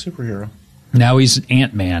now he's a superhero. Now he's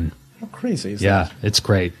Ant-Man. How crazy is that? Yeah, it's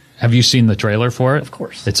great. Have you seen the trailer for it? Of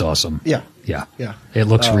course. It's awesome. Yeah. Yeah. Yeah. It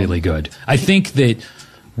looks really good. I think that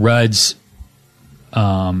Rudd's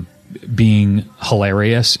being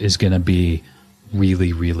hilarious is going to be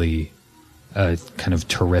really, really a kind of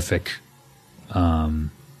terrific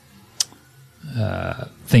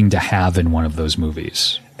thing to have in one of those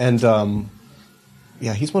movies. And,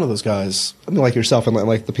 he's one of those guys, like yourself and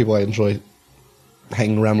like the people I enjoy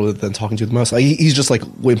hanging around with and talking to the most. Like, he's just like,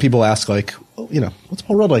 when people ask, like, what's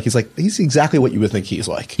Paul Rudd like? He's like, he's exactly what you would think he's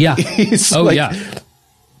like. Yeah. He's yeah.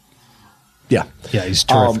 Yeah. Yeah, he's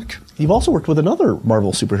terrific. You've also worked with another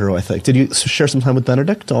Marvel superhero, I think. Did you share some time with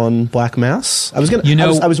Benedict on Black Mass? I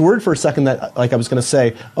was worried for a second that, like, I was going to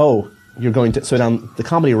say, oh, you're going to down the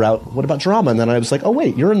comedy route. What about drama? And then I was like, oh,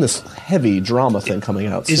 wait, you're in this heavy drama thing coming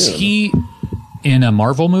out soon. Is he in a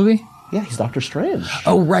Marvel movie? Yeah, he's Doctor Strange.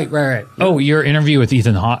 Oh, right. Yeah. Oh, your interview with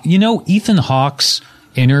Ethan Hawke. Ethan Hawke's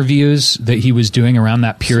interviews that he was doing around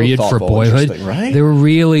that period for Boyhood, right? They were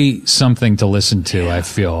really something to listen to, I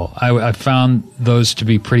feel. I found those to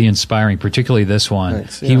be pretty inspiring, particularly this one.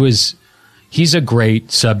 Thanks, yeah. He's a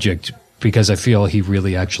great subject because I feel he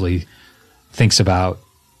really actually thinks about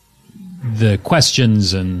the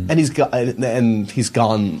questions and he's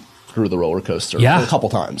gone through the roller coaster a couple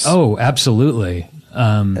times. Oh, absolutely.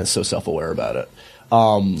 And so self-aware about it.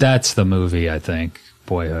 That's the movie, I think.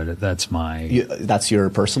 Boyhood. That's that's your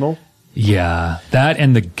personal? Yeah. That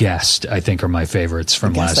and The Guest, I think, are my favorites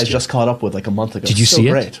from last year. I just caught up with like a month ago. Did you see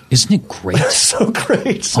it? Isn't it great? So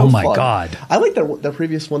great. So oh my fun. God. I like that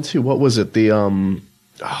previous one too. What was it? The I'm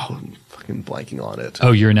fucking blanking on it.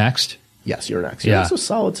 Oh, You're Next? Yes, You're Next. Yeah. This was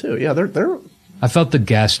solid too. Yeah, they're I felt The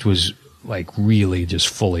Guest was like really just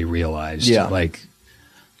fully realized. Yeah. Like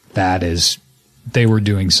they were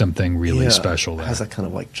doing something really special there. It has that kind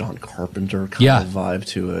of like John Carpenter kind of vibe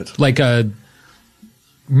to it. Like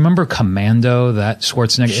remember Commando, that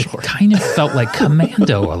Schwarzenegger? Sure. It kind of felt like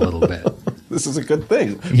Commando a little bit. This is a good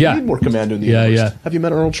thing. Yeah. We need more Commando in the universe. Yeah. Have you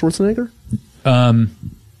met Arnold Schwarzenegger?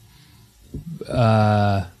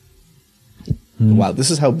 Wow, this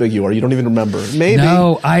is how big you are. You don't even remember. Maybe.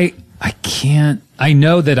 No, I can't. I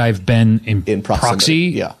know that I've been in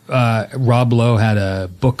proximity. Proxy. Yeah. Rob Lowe had a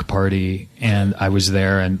book party, and I was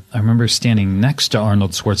there, and I remember standing next to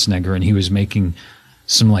Arnold Schwarzenegger, and he was making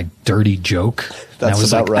some like dirty joke. That's and I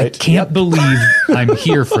was about like, right. I can't believe I'm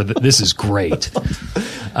here for this. Is great.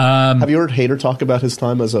 Have you heard Hader talk about his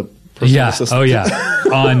time as a personal assistant? Oh yeah.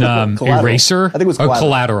 On Eraser? I think it was Collateral.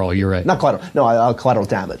 Collateral, you're right. Not Collateral. No, Collateral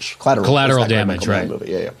Damage. Collateral Damage, right.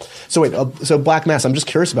 Movie. Yeah. So wait, so Black Mass, I'm just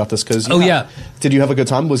curious about this because did you have a good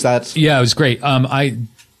time? Was that? Yeah, it was great. I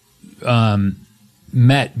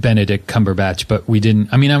met Benedict Cumberbatch, but we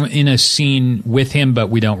didn't. I mean, I'm in a scene with him, but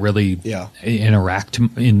we don't really interact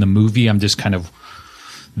in the movie. I'm just kind of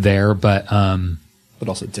there, but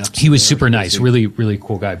also depth. He was super nice, really, really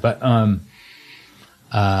cool guy. But I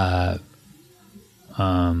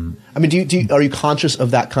mean, are you conscious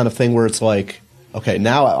of that kind of thing where it's like, okay,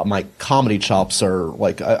 now my comedy chops are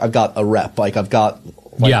like, I've got a rep, like I've got,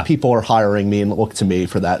 like people are hiring me and look to me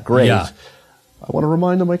for that. Great. Yeah. I want to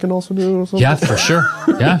remind them I can also do something. Yeah, for sure.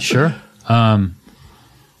 Yeah, sure. I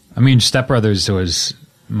mean, Step Brothers was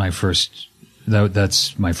my first,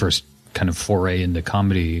 that's my first kind of foray into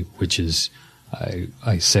comedy, which is,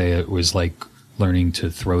 I say it was like learning to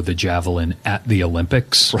throw the javelin at the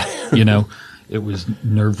Olympics, right. It was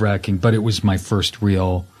nerve-wracking, but it was my first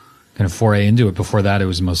real kind of foray into it. Before that, it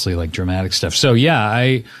was mostly like dramatic stuff. So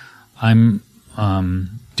yeah, I'm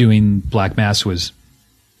doing Black Mass was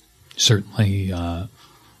certainly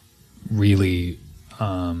really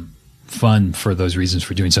fun for those reasons,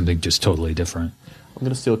 for doing something just totally different. I'm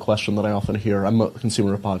going to steal a question that I often hear. I'm a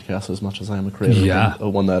consumer of podcasts as much as I am a creator. Yeah.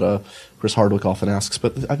 One that Chris Hardwick often asks,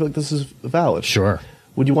 but I feel like this is valid. Sure.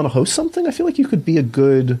 Would you want to host something? I feel like you could be a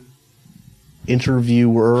good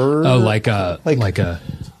interviewer. Oh, like a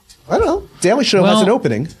I don't know. Daily Show has an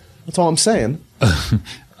opening. That's all I'm saying.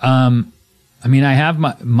 I mean, I have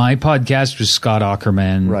my podcast with Scott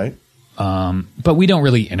Aukerman. Right. But we don't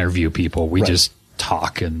really interview people. We just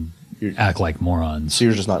talk and act like morons. So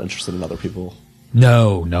you're just not interested in other people?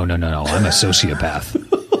 No. I'm a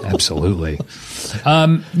sociopath. Absolutely.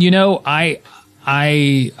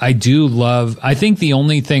 I do love, I think the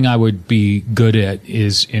only thing I would be good at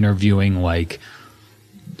is interviewing like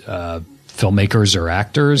filmmakers or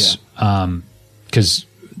actors. Because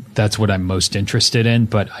that's what I'm most interested in,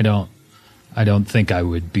 but I don't think I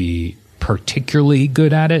would be particularly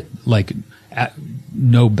good at it. Like,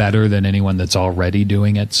 no better than anyone that's already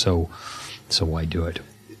doing it. So why do it?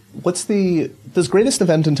 Does Greatest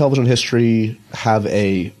Event in Television History have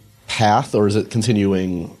a path, or is it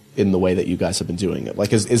continuing in the way that you guys have been doing it?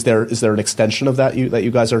 Like, is there an extension of that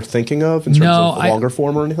you guys are thinking of in terms of longer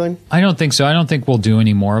form or anything? I don't think so. I don't think we'll do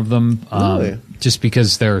any more of them. Really? Just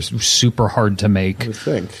because they're super hard to make. I would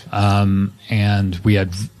think. And we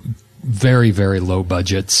had very, very low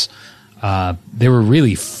budgets. They were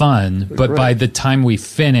really fun, but great. By the time we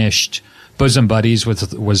finished, Bosom Buddies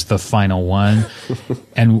was the final one.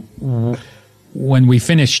 And when we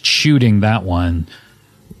finished shooting that one,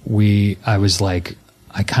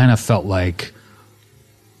 I kind of felt like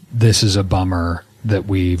this is a bummer that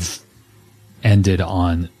we've ended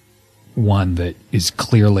on one that is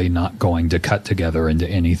clearly not going to cut together into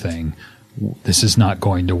anything. This is not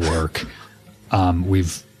going to work.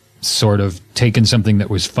 We've sort of taken something that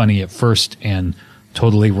was funny at first and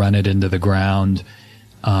totally run it into the ground.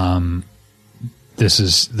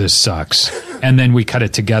 This sucks. And then we cut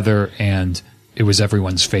it together and it was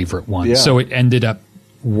everyone's favorite one. Yeah. So it ended up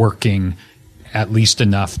working at least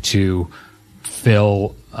enough to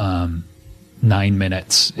fill 9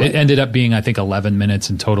 minutes. Right. It ended up being, I think, 11 minutes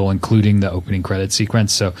in total, including the opening credit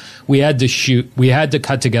sequence. So we had to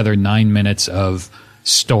cut together 9 minutes of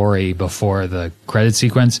story before the credit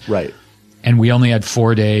sequence. Right. And we only had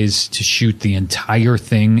 4 days to shoot the entire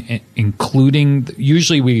thing, including,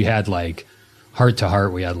 usually we had like, heart to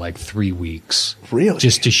heart, we had like 3 weeks. Really?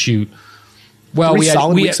 Just to shoot. Well,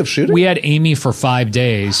 solid weeks of shooting? We had Amy for 5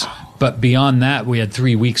 days. But beyond that, we had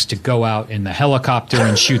 3 weeks to go out in the helicopter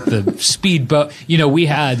and shoot the speedboat. We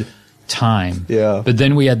had time. Yeah. But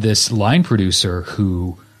then we had this line producer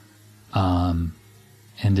who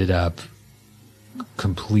ended up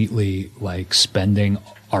completely like spending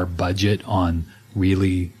our budget on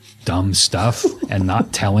really dumb stuff and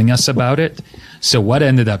not telling us about it. So what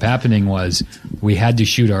ended up happening was we had to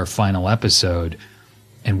shoot our final episode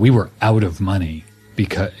and we were out of money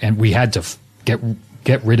and we had to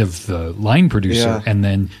get rid of the line producer. Yeah. And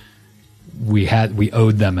then we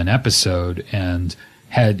owed them an episode and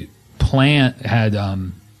had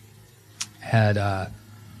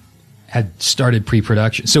started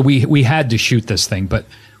pre-production. So we had to shoot this thing, but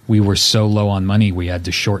we were so low on money, we had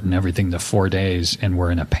to shorten everything to 4 days and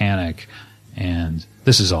we're in a panic. And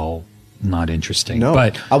this is all not interesting. No,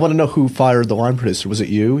 but I want to know who fired the line producer. Was it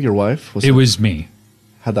you, your wife? It was me.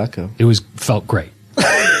 How'd that go? Felt great.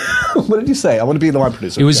 What did you say? I want to be the line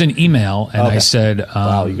producer. It was an email, and I said...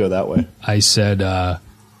 wow, you go that way. I said,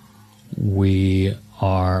 we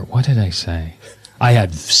are... What did I say? I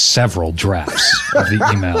had several drafts of the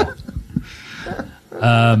email.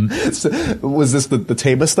 So was this the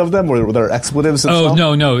tamest of them? Were there expletives and stuff?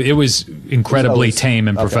 No. It was incredibly tame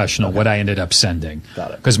and professional, what I ended up sending.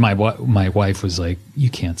 Got it. Because my wife was like, you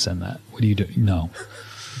can't send that. What are you doing? No.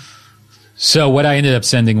 So what I ended up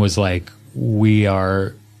sending was like,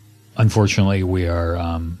 unfortunately, we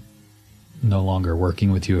are no longer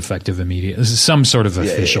working with you effective immediately. This is some sort of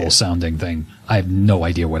official sounding thing. I have no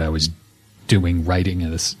idea what I was doing writing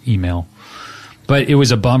this email. But it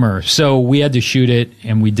was a bummer. So we had to shoot it,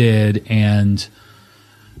 and we did, and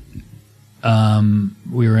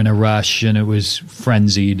we were in a rush, and it was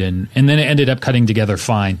frenzied, and then it ended up cutting together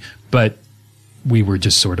fine. But we were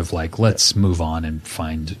just sort of like, let's move on and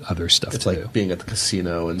find other stuff to do. It's like being at the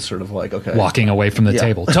casino and sort of like, okay. Walking away from the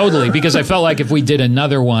table. Totally, because I felt like if we did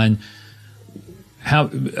another one,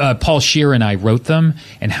 Paul Scheer and I wrote them,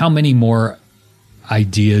 and how many more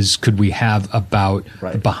ideas could we have about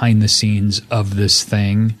the behind the scenes of this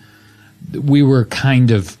thing? We were kind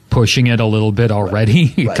of pushing it a little bit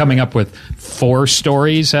already, coming up with 4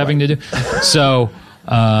 stories having to do. So,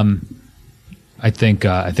 I think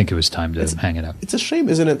it was time to hang it up. It's a shame,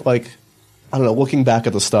 isn't it? Like, I don't know, looking back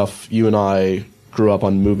at the stuff you and I grew up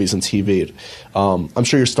on movies and TV, I'm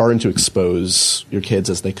sure you're starting to expose your kids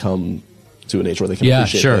as they come to an age where they can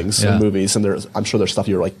appreciate things in movies. And I'm sure there's stuff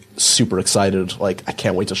you're like super excited, like, I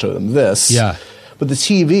can't wait to show them this. Yeah. But the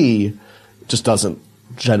TV just doesn't,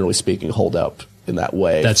 generally speaking, hold up in that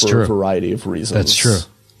way. That's for true. a variety of reasons. That's true.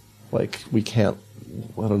 Like we can't.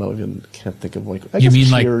 I don't know. Even can't think of like. I You guess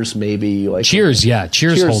mean like Cheers? Maybe like Cheers. Yeah,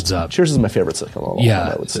 Cheers holds up. Cheers is my favorite sitcom of all time,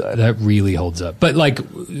 Yeah, I would say. that really holds up. But like,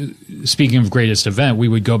 speaking of greatest event, we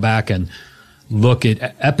would go back and look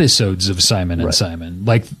at episodes of Simon and Simon,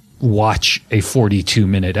 like watch a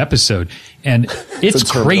 42-minute episode, and it's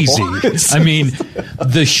crazy. I mean,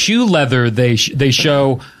 the shoe leather they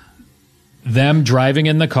show. Them driving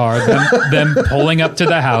in the car, them pulling up to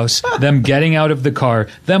the house, them getting out of the car,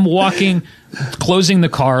 them walking, closing the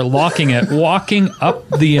car, locking it, walking up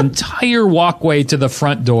the entire walkway to the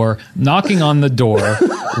front door, knocking on the door,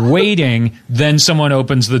 waiting, then someone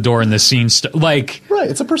opens the door and the scene like right.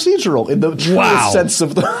 It's a procedural in the truest sense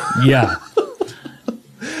of the yeah.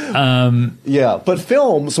 Yeah, but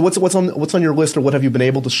film. So what's on your list, or what have you been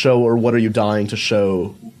able to show, or what are you dying to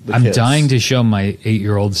show? I'm dying to show my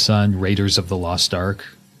 8-year-old son Raiders of the Lost Ark.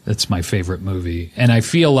 That's my favorite movie, and I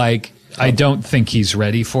feel like I don't think he's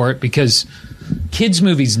ready for it because kids'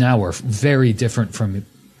 movies now are very different from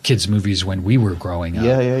kids' movies when we were growing up.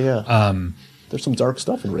 Yeah. There's some dark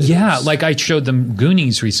stuff in Raiders. Yeah, like I showed them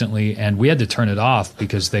Goonies recently, and we had to turn it off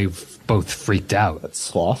because they both freaked out. That's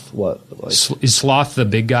Sloth? What? Like, Is Sloth the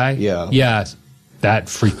big guy? Yeah. Yeah, that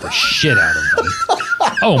freaked the shit out of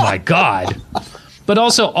them. Oh, my God. But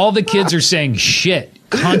also, all the kids are saying shit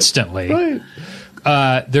constantly.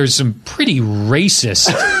 right. There's some pretty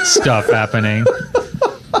racist stuff happening.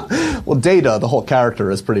 Well, Data, the whole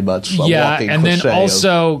character, is pretty much a walking and then cliche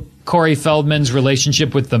also Corey Feldman's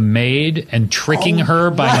relationship with the maid and tricking her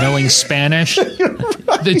by knowing Spanish.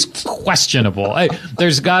 It's questionable.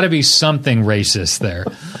 There's got to be something racist there.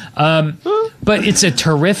 But it's a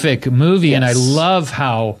terrific movie, and I love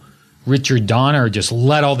how Richard Donner just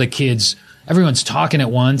let all the kids, everyone's talking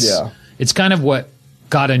at once. Yeah. It's kind of what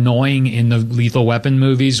got annoying in the Lethal Weapon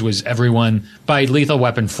movies was everyone, by Lethal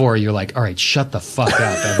Weapon 4, you're like, all right, shut the fuck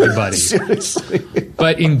up, everybody. Seriously.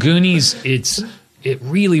 But in Goonies, it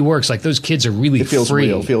really works. Like those kids are really It feels free.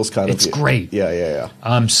 real. Feels kind of. It's great. Yeah.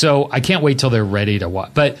 So I can't wait till they're ready to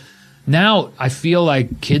watch. But now I feel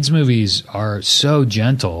like kids' movies are so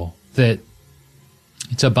gentle that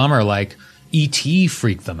it's a bummer. Like E.T.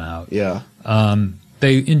 freaked them out. Yeah.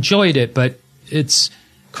 They enjoyed it, but it's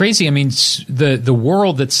crazy. I mean, the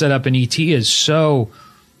world that's set up in E.T. is so.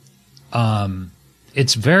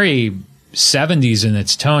 It's very 70s in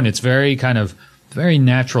its tone. It's very kind of. Very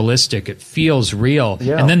naturalistic. It feels real.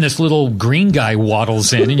 Yeah. And then this little green guy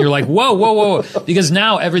waddles in, and you're like, whoa, whoa, whoa. Because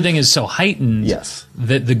now everything is so heightened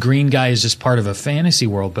that the green guy is just part of a fantasy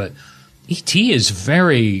world. But E.T. is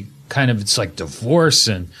very kind of, it's like divorce,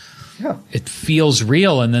 and it feels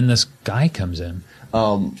real. And then this guy comes in.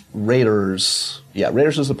 Raiders. Yeah,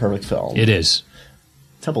 Raiders is the perfect film. It is.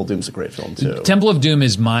 Temple of Doom is a great film, too. Temple of Doom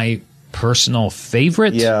is my personal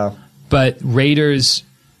favorite. Yeah. But Raiders...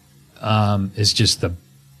 is just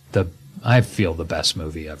I feel the best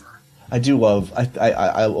movie ever. I do love.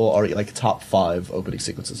 I will argue like top 5 opening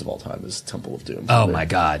sequences of all time is Temple of Doom. Oh my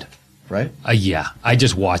God! Right? Yeah, I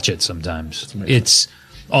just watch it sometimes. It's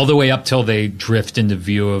all the way up till they drift into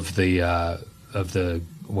view of the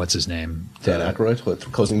what's his name? Dan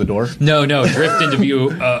Aykroyd closing the door. No, drift into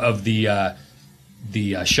view of the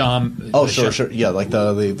Sham. Oh, sure. Yeah, like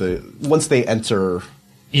the once they enter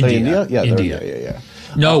India. Yeah.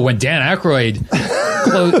 No, when Dan Aykroyd,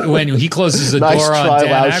 when he closes the door on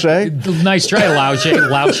Dan Aykroyd. Nice try,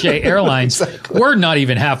 Lauche Airlines. Exactly. We're not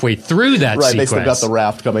even halfway through that sequence. Right, they still got the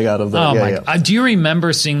raft coming out of the... Oh, my God. Do you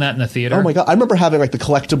remember seeing that in the theater? Oh, my God. I remember having, like, the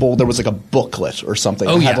collectible... There was, like, a booklet or something.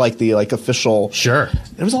 Oh, it had, like, the, like, official... Sure.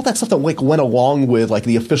 There was all that stuff that, like, went along with, like,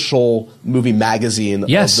 the official movie magazine of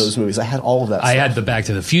those movies. I had all of that stuff. I had the Back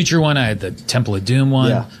to the Future one. I had the Temple of Doom one.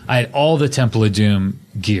 Yeah. I had all the Temple of Doom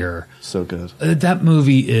gear. So good. That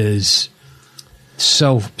movie is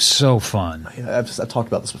so fun. Yeah, I've talked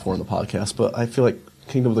about this before in the podcast, but I feel like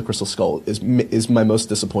Kingdom of the Crystal Skull is my most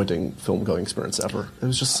disappointing film going experience ever. It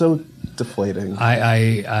was just so deflating.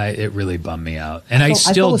 It really bummed me out, and I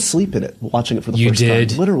fell asleep in it watching it for the first time. You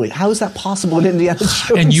did? Literally, how is that possible in Indiana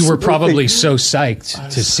Jones? And you were probably so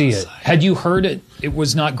psyched to see it. Had you heard it? It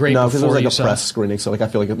was not great. No, because it was like you a press screening, so like I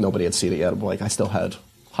feel like if nobody had seen it yet, I still had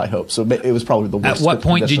high hopes. So it was probably the worst. At what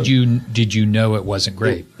point did you know it wasn't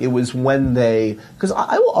great? It was when because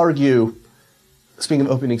I will argue. Speaking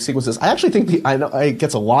of opening sequences, I actually think I know it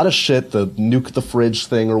gets a lot of shit. The nuke the fridge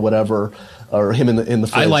thing or whatever, or him in the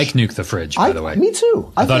fridge. I like nuke the fridge. By the way, me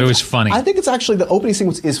too. I thought it was funny. I think it's actually the opening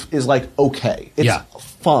sequence is like okay. It's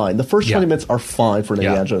fine. The first 20 minutes are fine for an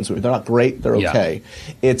Indiana Jones movie. They're not great. They're okay.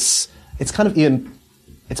 It's kind of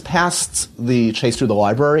it's past the chase through the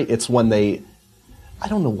library. It's when they I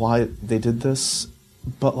don't know why they did this,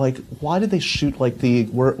 but like, why did they shoot like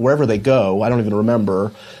wherever they go? I don't even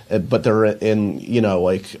remember, but they're in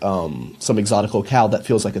some exotic locale that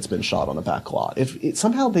feels like it's been shot on a back lot. If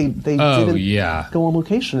somehow they didn't go on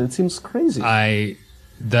location, it seems crazy.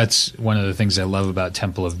 That's one of the things I love about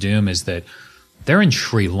Temple of Doom is that they're in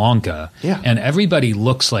Sri Lanka, and everybody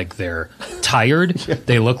looks like they're tired.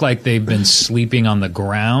 They look like they've been sleeping on the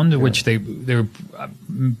ground, which they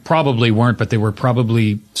probably weren't, but they were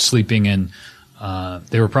probably sleeping in.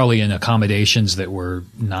 They were probably in accommodations that were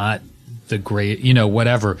not the great,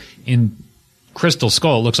 whatever. In Crystal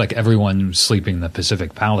Skull, it looks like everyone's sleeping in the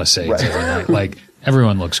Pacific Palisades every night. Like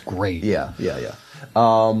everyone looks great. Yeah.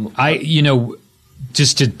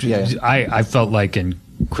 I felt like in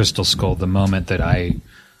Crystal Skull, the moment that I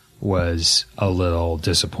was a little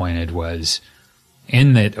disappointed was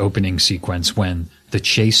in that opening sequence when the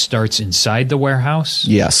chase starts inside the warehouse.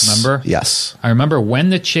 Yes. Remember? Yes. I remember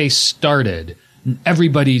when the chase started,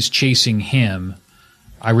 everybody's chasing him.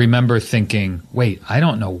 I remember thinking, wait, I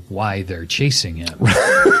don't know why they're chasing him.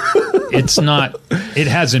 It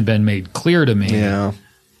hasn't been made clear to me. Yeah.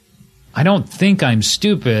 I don't think I'm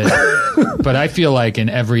stupid, but I feel like in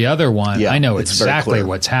every other one, I know exactly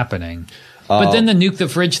what's happening. But then the nuke the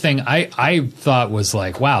fridge thing, I thought was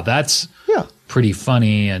like, wow, that's pretty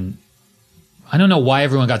funny. And I don't know why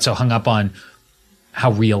everyone got so hung up on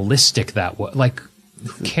how realistic that was. Like,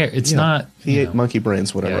 who cares? It's not. He ate monkey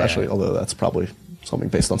brains, whatever, actually, although that's probably something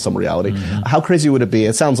based on some reality. Mm-hmm. How crazy would it be?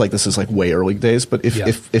 It sounds like this is like way early days, but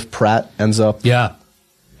if Pratt ends up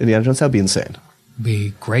Indiana Jones, that'd be insane.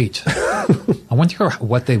 Be great. I wonder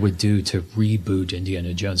what they would do to reboot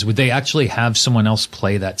Indiana Jones. Would they actually have someone else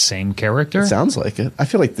play that same character? It sounds like it. I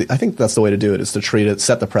feel like I think that's the way to do it, is to treat it,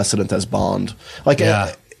 set the precedent as Bond. Like,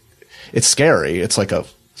 it's scary. It's like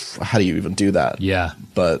how do you even do that? Yeah.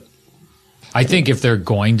 But I think if they're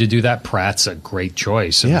going to do that, Pratt's a great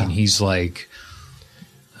choice. I mean, he's like,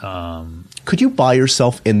 could you buy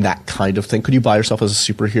yourself in that kind of thing? Could you buy yourself as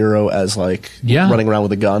a superhero, as like running around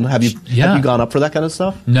with a gun? Have you gone up for that kind of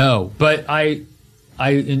stuff? No, but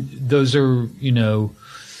those are,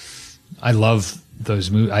 I love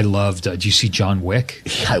those movies. I loved, did you see John Wick?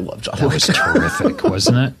 Yeah, I love John Wick. That was terrific,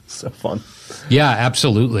 wasn't it? So fun. Yeah,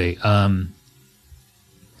 absolutely.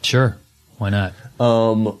 Sure. Why not?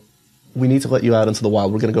 We need to let you out into the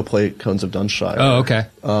wild. We're going to go play Cones of Dunshire. Oh, okay.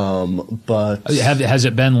 But has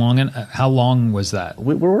it been long? How long was that?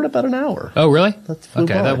 We're at about an hour. Oh, really?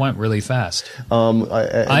 That went really fast.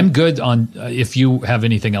 I'm good on. If you have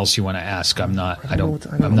anything else you want to ask, I'm not.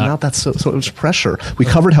 I'm not. That's so much pressure. We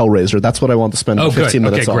covered Hellraiser. That's what I want to spend 15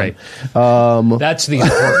 minutes on. Okay, great. That's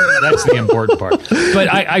the important part.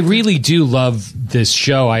 But I really do love this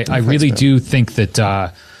show. I really do think that.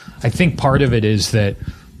 I think part of it is that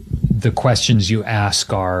the questions you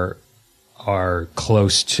ask are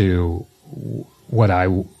close to what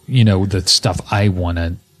the stuff I want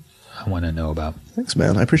to know about. Thanks,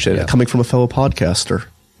 man. I appreciate it. Coming from a fellow podcaster.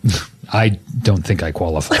 I don't think I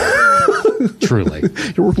qualify. Truly.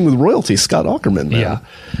 You're working with royalty, Scott Aukerman, man. Yeah.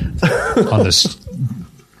 On this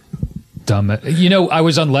dumb. I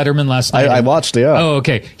was on Letterman last night. I watched, Oh,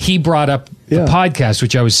 okay. He brought up the podcast,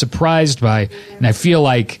 which I was surprised by, and I feel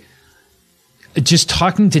like just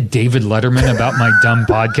talking to David Letterman about my dumb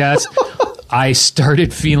podcast, I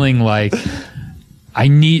started feeling like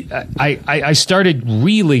I started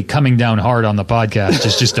really coming down hard on the podcast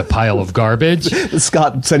as just a pile of garbage.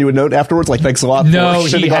 Scott sent you a note afterwards, like, thanks a lot. No,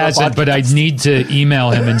 he hasn't, but I need to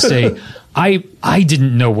email him and say, I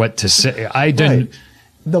didn't know what to say. I didn't. Right.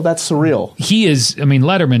 No, that's surreal. He is,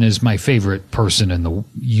 Letterman is my favorite person in the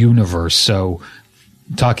universe. So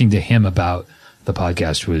talking to him about the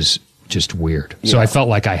podcast was just weird. So I felt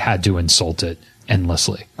like I had to insult it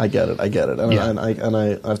endlessly. I get it. And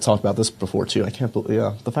I've talked about this before too. I can't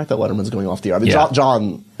believe, the fact that Letterman's going off the air.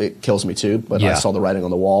 John, it kills me too, but I saw the writing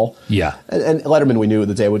on the wall. Yeah. And Letterman, we knew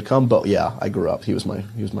the day would come, but I grew up. He was my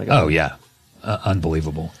guy. Oh yeah.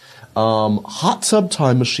 Unbelievable. Hot Tub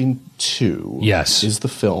Time Machine 2 is the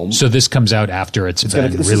film. So this comes out after it's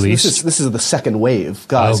been released? This is the second wave.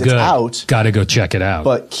 Guys, it's out. Gotta go check it out.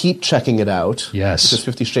 But keep checking it out. Yes. Because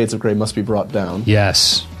 50 Shades of Grey must be brought down.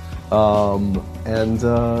 Yes. And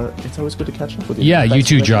it's always good to catch up with you. Yeah, you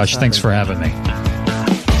too, Josh. Thanks for having me.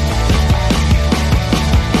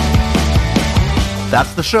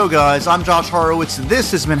 That's the show, guys. I'm Josh Horowitz.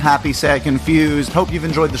 This has been Happy, Sad, Confused. Hope you've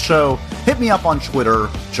enjoyed the show. Hit me up on Twitter,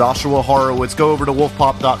 Joshua Horowitz. Go over to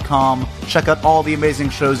wolfpop.com. Check out all the amazing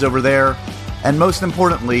shows over there. And most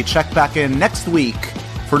importantly, check back in next week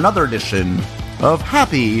for another edition of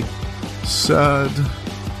Happy, Sad,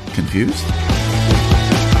 Confused.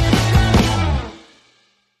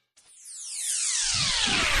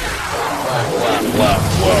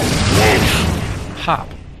 Pop.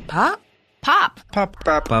 Pop? Pop. Pop.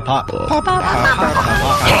 Pop. Pop. Pop. Pop.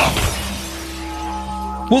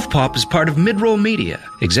 Wolf Pop is part of Midroll Media,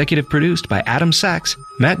 executive produced by Adam Sachs,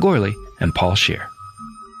 Matt Gorley, and Paul Scheer.